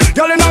Pullard.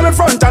 Girl inna me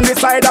front and the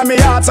side of me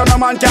yard, so no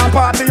man can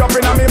party up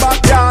inna me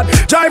backyard.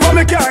 Drive on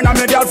me car inna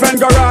me girlfriend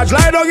garage.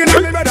 Lie down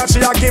inna me bed and she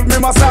a give me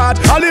massage.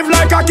 I live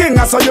like a king,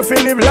 so you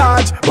feel live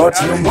large, but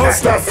you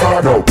must have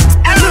forgot.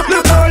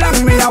 Look how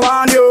long me I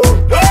want you.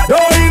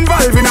 Don't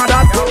involve in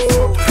that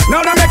too.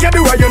 Now that make you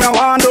do what you don't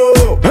want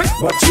to,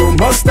 but you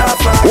must have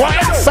forgot.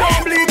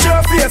 Some bleach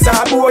your face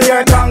or bow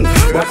your tongue,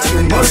 but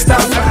you must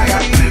have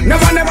forgot.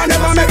 Never make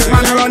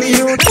man run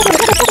you.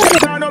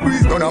 None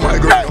of my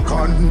girl you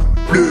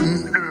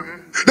condemn.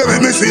 They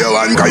make me see you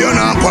one, cause you're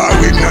not par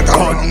with not a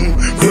one.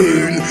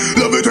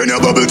 Love it when you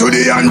bubble to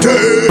the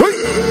anthem.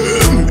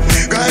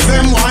 Cause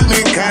them want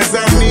me, cause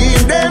I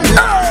need them.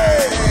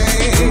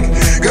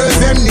 Cause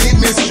them need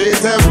me straight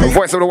up. The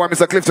voice of the one,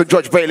 Mr. Clifton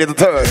George Bailey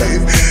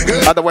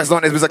III, otherwise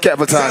known as Mr.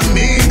 Capleton.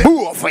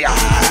 Boo for ya.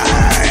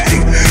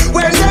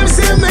 When them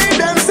see me,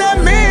 them say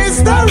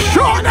Mr.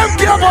 Show them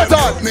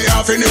Capleton. Me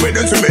off anyway,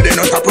 don't see me, they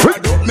not stop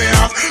up me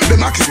off.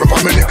 Them a kiss me for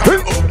me, they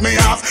can't up me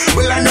off.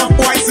 Well, I know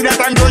boys see that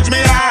and grudge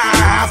me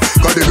off.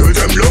 Cause the girls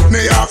them look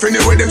me off.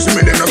 Anyway, them see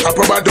me, they not stop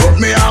up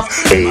me off.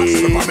 Them a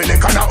kiss me for me, they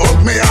can't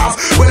up me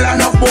off. Well, I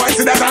know boys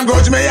see that and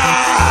grudge me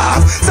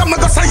off. Some of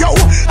us say yo,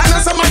 I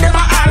know some of them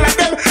are all of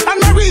them. And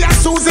Maria,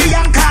 Susie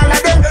and Carla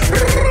them.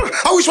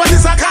 I wish one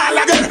is a call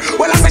again.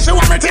 Well, I say she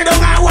want me to do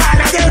my wall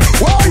again.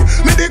 Why?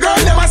 Me the girl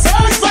never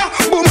search for.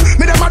 Boom,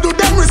 me them a do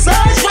them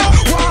research for.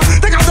 Wow,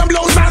 take out some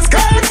blouse and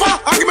skirt for.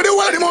 And give me the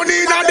whole the money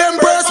in them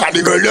purse. And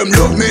the girl them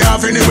love me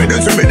off. Anyway, them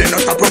see me, they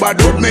not stop about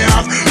dope me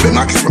off. Them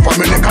a kiss me for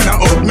me, they can't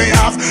up me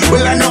off.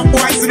 Well, I know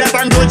boys see that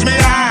and grudge me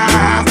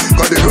off.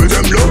 Cause the girls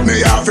them love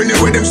me off.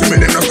 Anyway, them see me,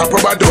 they not stop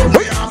about dope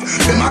me off.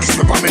 Them a kiss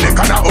me for me, they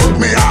can't up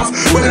me off.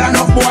 Well, I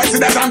know boys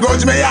see that and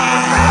grudge me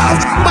off.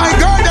 My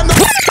girl, them the...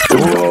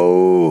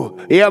 Whoa.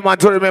 Yeah, man,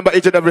 to remember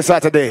each and every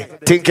Saturday.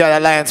 Think your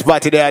Alliance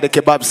Party there at the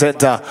Kebab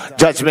Center.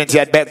 Judgment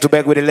here back to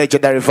back with the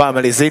legendary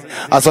family, see?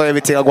 I saw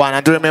everything I go on.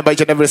 And to remember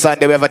each and every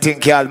Sunday we have a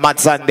Think Y'all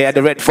Mad Sunday at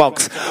the Red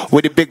Fox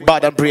with the big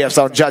bad and brave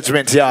sound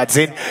Judgment Yard,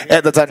 see?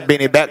 Edgerton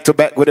Binny back to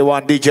back with the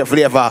one DJ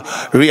Flavor.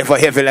 Raver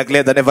heavy like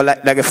leather, never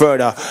like a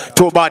further.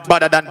 Too bad,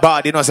 badder than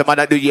bad. You know, some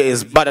other do you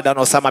is better than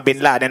Osama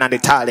Bin Laden and the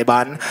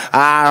Taliban.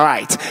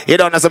 Alright. You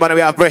don't know somebody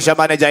we have pressure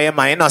manager in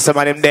mind. You know some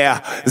of them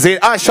there. See,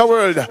 Asha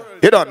World.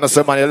 You don't know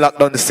somebody locked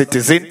down the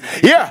citizen.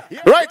 Yeah,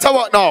 right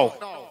about now.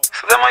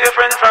 So them are your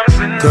friends from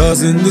sin.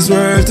 Cause in this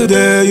world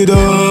today you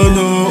don't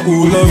know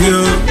who love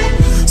you.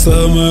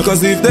 Some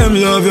cause if them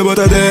love you, but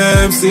a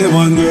them same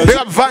one girl. Big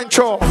up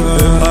Vancho.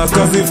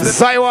 Cause if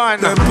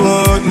Saiwan. them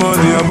put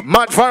money up.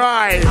 Mad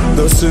Farai.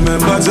 Just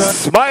remember that.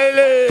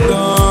 Smiley.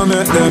 Don't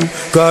make them.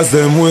 Cause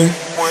them we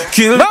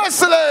kill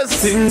merciless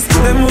things.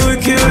 Them we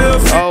kill you.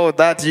 Oh,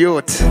 that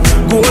youth.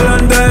 Gold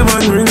and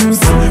diamond rings.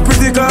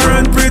 Pretty car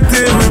and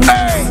pretty rings.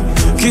 Hey.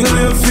 Kill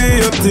you for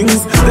your things.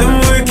 Them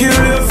we kill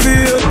you for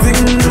your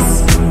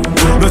things.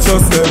 Not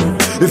trust them.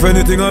 If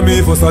anything on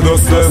me first I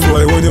dust them.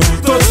 Why when you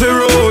touch the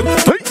road,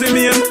 touch the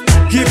main,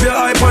 keep your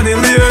eye on the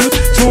lane.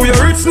 True you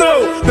rich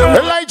now.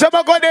 Them Elijah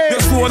Magode.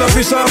 just wanna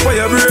fish off for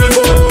your brain.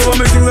 Oh, I'm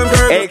making them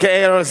girl.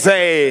 AKA Rose.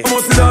 I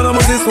must sit down, I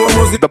must this one,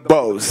 must the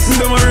boss.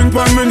 them a ring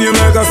pan me name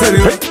like I said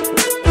it.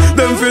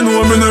 Them fin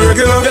know me no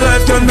regular. Your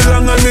life can be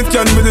long and it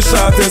can be the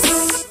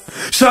shortest.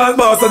 Short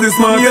boss of this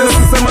man, yeah,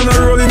 some man a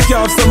rolling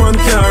cap, some man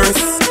can't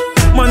rest.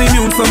 Man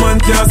immune, some man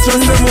can't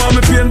stress. Them want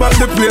me pain back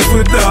the place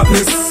with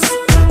darkness.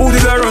 Who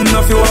did I run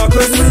off your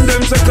walkless?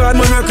 Them check card,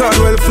 man a card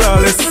well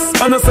flawless.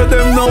 And I said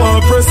them no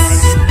one press.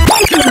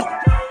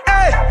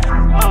 Hey,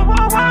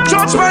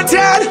 Judgement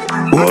Yard.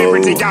 Money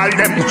pretty girl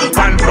them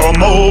fan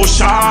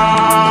promotion.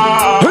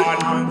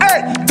 Hey,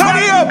 turn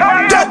it up,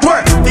 that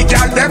way. The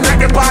girl them make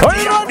the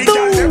party up. The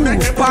girl them make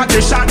the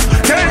party shot.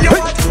 Tell you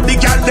what, the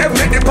girl them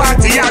make the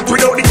party out.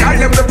 Without the girl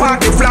them the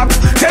party flop.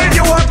 Tell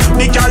you what,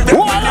 the girl them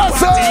make the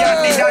party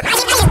out.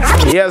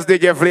 Yes,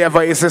 DJ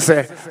Flavor is to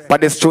say,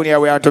 but this tune here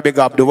we have to big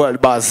up the world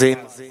boss, Zin.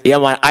 Yeah,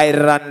 man,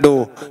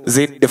 Irando,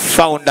 Zin, the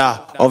founder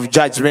of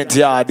Judgment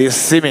Yard, you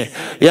see me.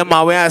 Yeah,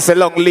 man, when I say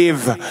long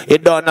live, you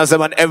don't know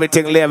someone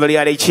everything level,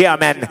 you're the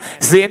chairman,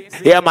 Zin.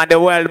 Yeah, man, the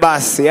world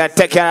boss, yeah,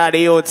 take care of the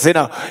youths, you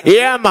know.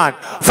 Yeah, man,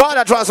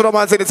 Father Trust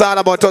Romance, it's all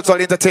about total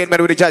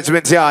entertainment with the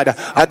Judgment Yard.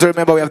 And to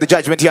remember, we have the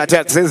Judgment Yard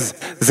Texas,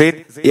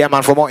 Zin. Yeah,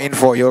 man, for more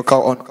info, you'll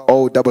call on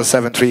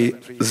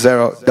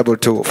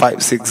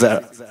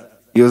 07730225560.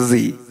 You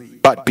see.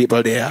 Bad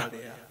people there.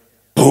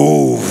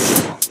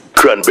 Oof.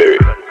 Cranberry.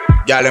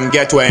 Y'all them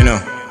get way now.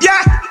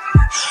 Yeah.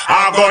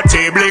 I got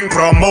tabling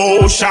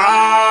promotion.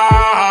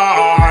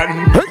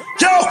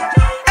 Yo.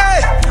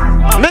 Hey.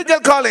 Nigel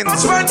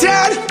Collins.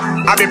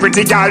 I be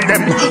pretty girl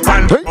them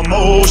fan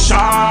promotion.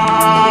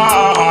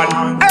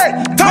 Hey.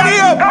 Turn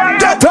it up.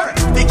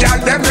 The girl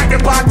them make the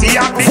party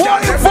up. The girl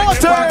them make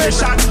the party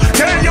shot.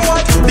 Tell you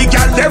what. The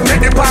girl them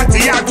make the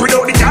party out.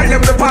 Without the girl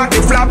them the party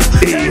flop.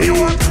 Tell you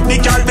what. The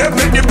girl them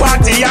make the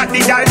party out. The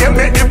girl them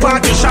make the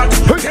party shot.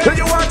 Tell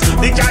you what.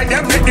 The girl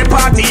them make the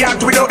party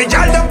out. Without the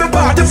girl them the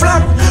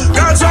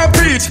Bananas or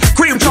peach,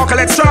 cream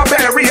chocolate,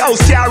 strawberry.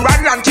 House here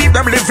run and keep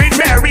them living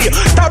merry.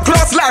 Top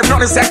class life,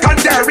 not a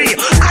secondary.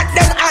 At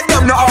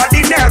them, no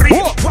ordinary.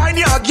 Wine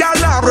your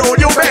girl and roll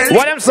your belly.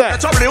 What them say?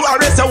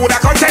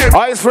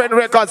 Ice Friend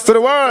Records to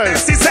the world.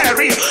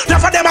 Necessary. Now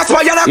for them,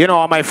 you know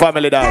how my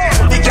family does.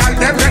 The girl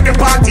them make the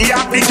party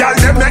up. The girl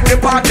them make the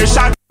party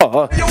shot. You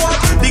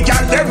want the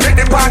girl them make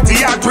the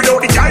party up.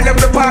 Without the girl them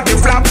the party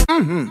flap.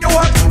 You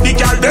want the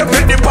girl them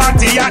make the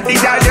party up. The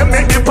girl them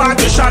make the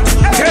party shot.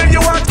 Tell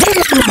you what.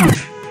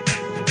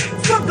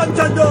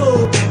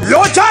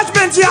 Low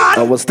Judgement yard.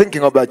 I was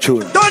thinking of that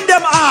tune. Done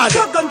them hard.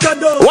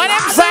 What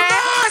them say?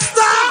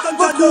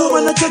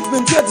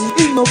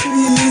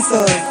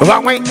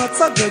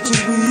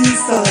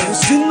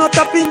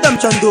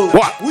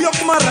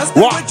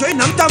 What? I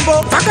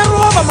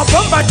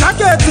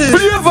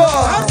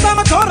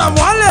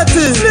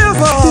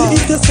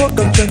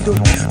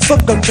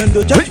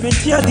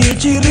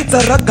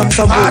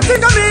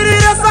think I'm in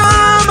a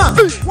summer.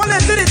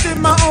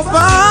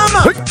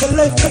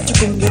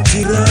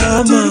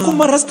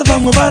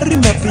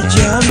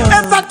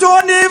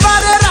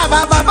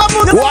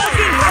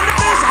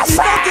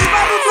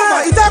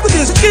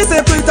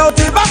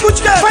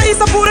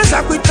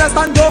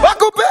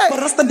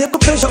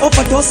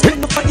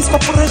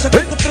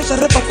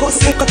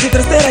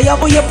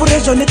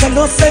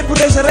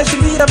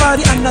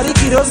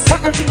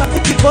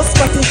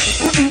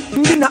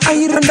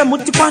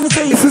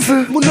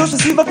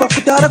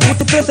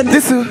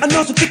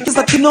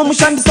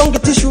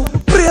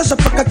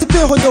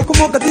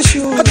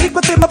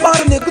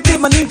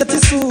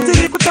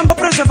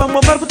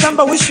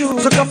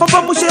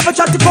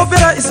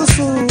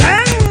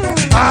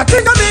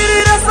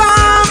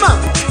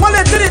 While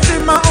I did it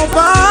in my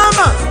Obama.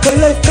 The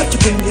life that you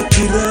can get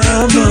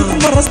Kirama.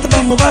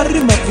 Marastabama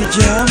my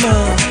pajama.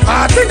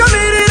 I think I'm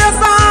in a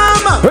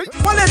summer.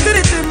 While I did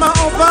it in my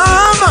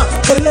Obama.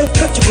 The life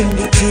that you can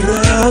get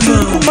Kirama.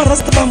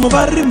 Marastabama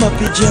my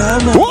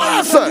pajama.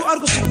 What's that?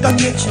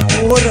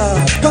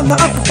 Kana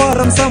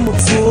akufaram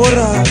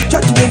samuksora.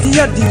 Judgement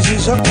ya DJ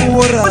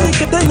Jakora.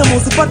 Maniketena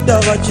musipata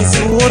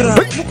wachizora.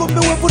 Mukombe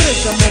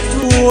wepuresha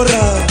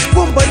matura.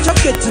 Bomba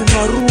jacket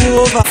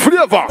maruva.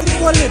 Flavor.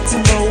 Quality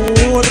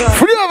maura.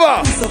 Flavor.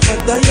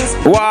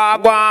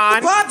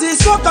 Wagwan. Party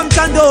swakam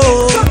chando.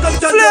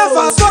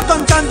 Flavor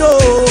swakam chando.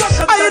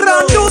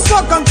 Iron do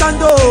swakam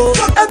chando.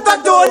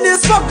 Etadoni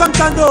swakam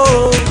chando.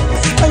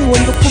 I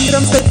want to come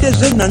from the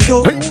Zenando.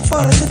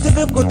 Far as the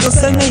Veco to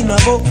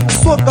Senabo.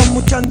 Swakam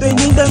muchando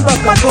in the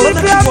Bacabo.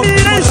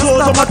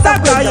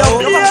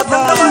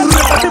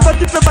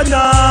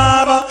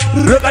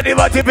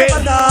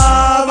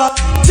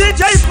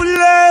 DJ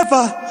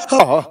Flavor.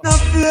 Na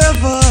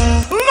flavor.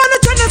 Mana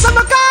chane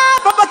sama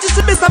kapa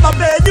batisi sama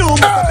benyu.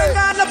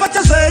 Musabengana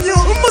bacha zenyu.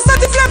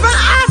 Musati flavor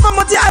alpha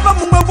moti aiba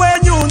mumba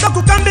wenyu.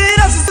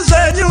 Ndakukambira sisi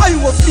zenyu.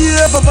 Ayo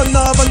flavor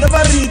bana banda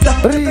barita.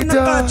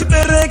 Rita.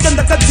 Chipereke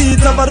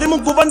ndakatita. Varimu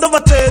kuvando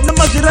vate na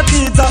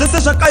majiratita.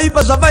 Jese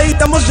shakaipa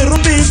javaita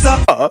mojirumbita.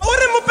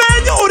 Uri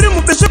mupenyu uri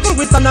mupeshe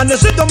kurwisa na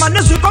neshido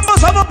maneshi kombo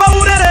zabo ba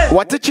urere.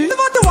 Watichi?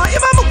 Nivote wa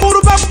ima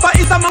mukuru ba kupa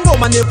isa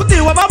mangoma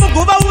nekutiwa ba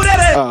muguba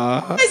urere.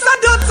 Isa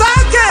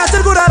dotake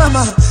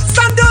atirgurarama.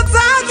 Sando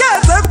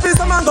zake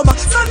zekupisa mangoma.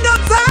 Sando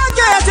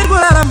zake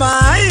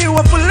atirgurarama.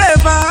 Iwa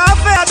fuleva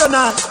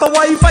afeadona. Pa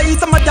wifi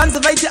isa majanzi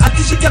vaiti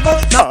atishikeko.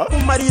 Na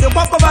kumarire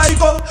kwa kwa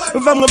bariko.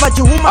 Vamwe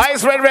vachihuma.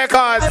 Ice Red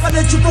Records.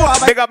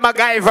 Big up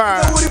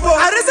MacGyver.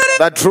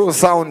 The true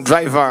sound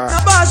driver.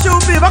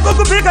 Nabashupi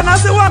vakukupika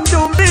nasi wa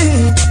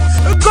mjumbi.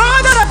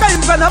 Goda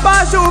rakaimba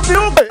nabashupi.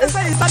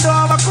 Esa isa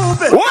doa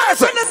wakupe.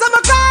 What's it? Nesa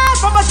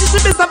makapa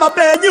bashishibisa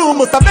mabenyu.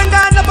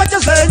 Musabengana bacha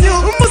zenyu.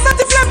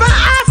 Musati flavor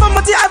alpha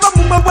mati aiba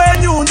mumba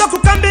wenyu.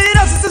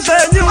 Ndakukambira sisi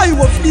zenyu.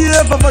 Aiwa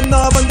flavor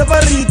vana banda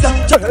barita.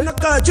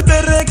 Chakanaka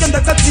chipereke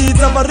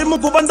ndakatita. Varimu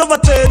kuvando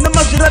vate na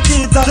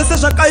majiratita. Jese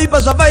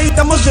shakaipa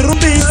javaita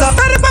mojirumbisa.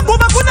 Taripa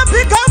guba kuna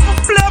pick up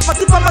flavor.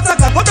 Tipa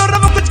mataka kodora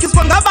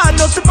vakuchikiswa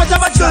ngabano. Sipa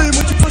javajai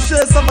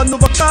muchipushesa. Vanu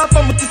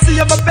vakapa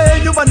mutisiya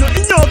vapenyu. Vanu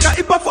inyoka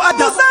ipafu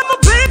ada. Musamu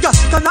biga.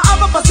 Kana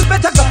ava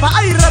pasibeta gapa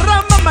aira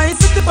rama.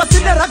 Maisiti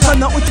pasidera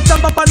kana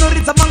uchitamba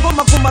panoriza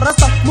mangoma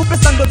kumarasta.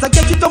 Mupesando za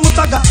kechito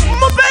mutaga.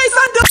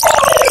 Mupesando.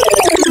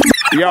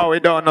 Yo, we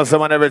don't know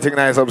someone everything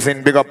nice. I'm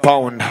saying big up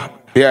Pound,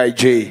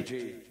 BIG,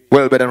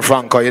 Wilbert and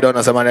Franco. You don't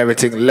know someone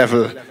everything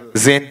level.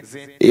 Zin,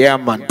 yeah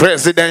man.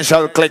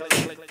 Presidential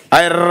click.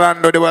 I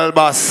run to the world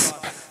boss.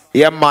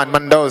 Yeah man,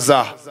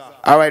 Mendoza.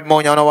 Alright,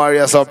 Monya, no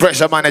worry. So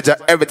pressure manager,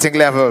 everything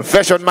level.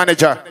 Fashion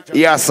manager,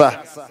 yes sir.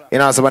 You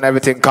know someone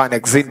everything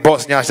connect. Zin,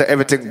 boss, nyasha,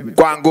 everything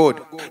going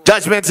good.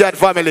 Judgement yard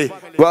family.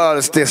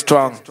 Well, stay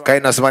strong.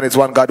 Kindness man, it's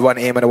one God, one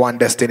aim, and one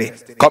destiny.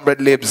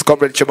 Comrade Libs,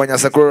 Comrade Chimanya,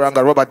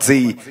 Sakuranga, Robert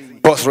Z,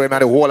 Boss Ray,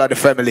 and the whole of the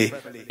family.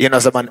 You know,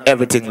 some man,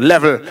 everything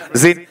level.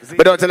 Zin,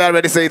 but don't tell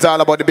already say it's all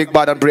about the big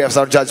bad and brave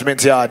sound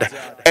Judgement yard.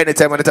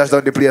 Anytime when they touch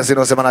down the place, you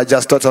know, some man,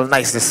 just total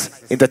niceness.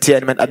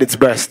 Entertainment at its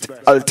best.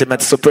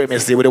 Ultimate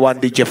supremacy with the one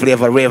DJ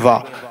flavor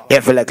raver.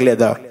 Heavy like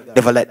leather.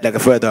 Never let like a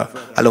further.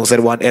 Alongside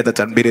one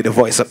editor and be the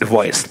voice of the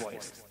voice.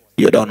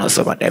 You don't know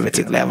some man,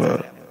 everything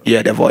level.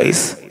 Yeah, the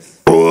voice.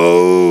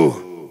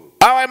 Oh.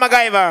 Alright,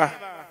 MacGyver.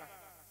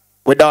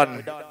 We're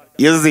done.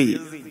 You see.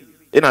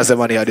 You know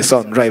somebody had the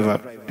son driver.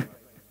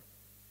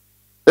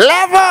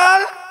 Level!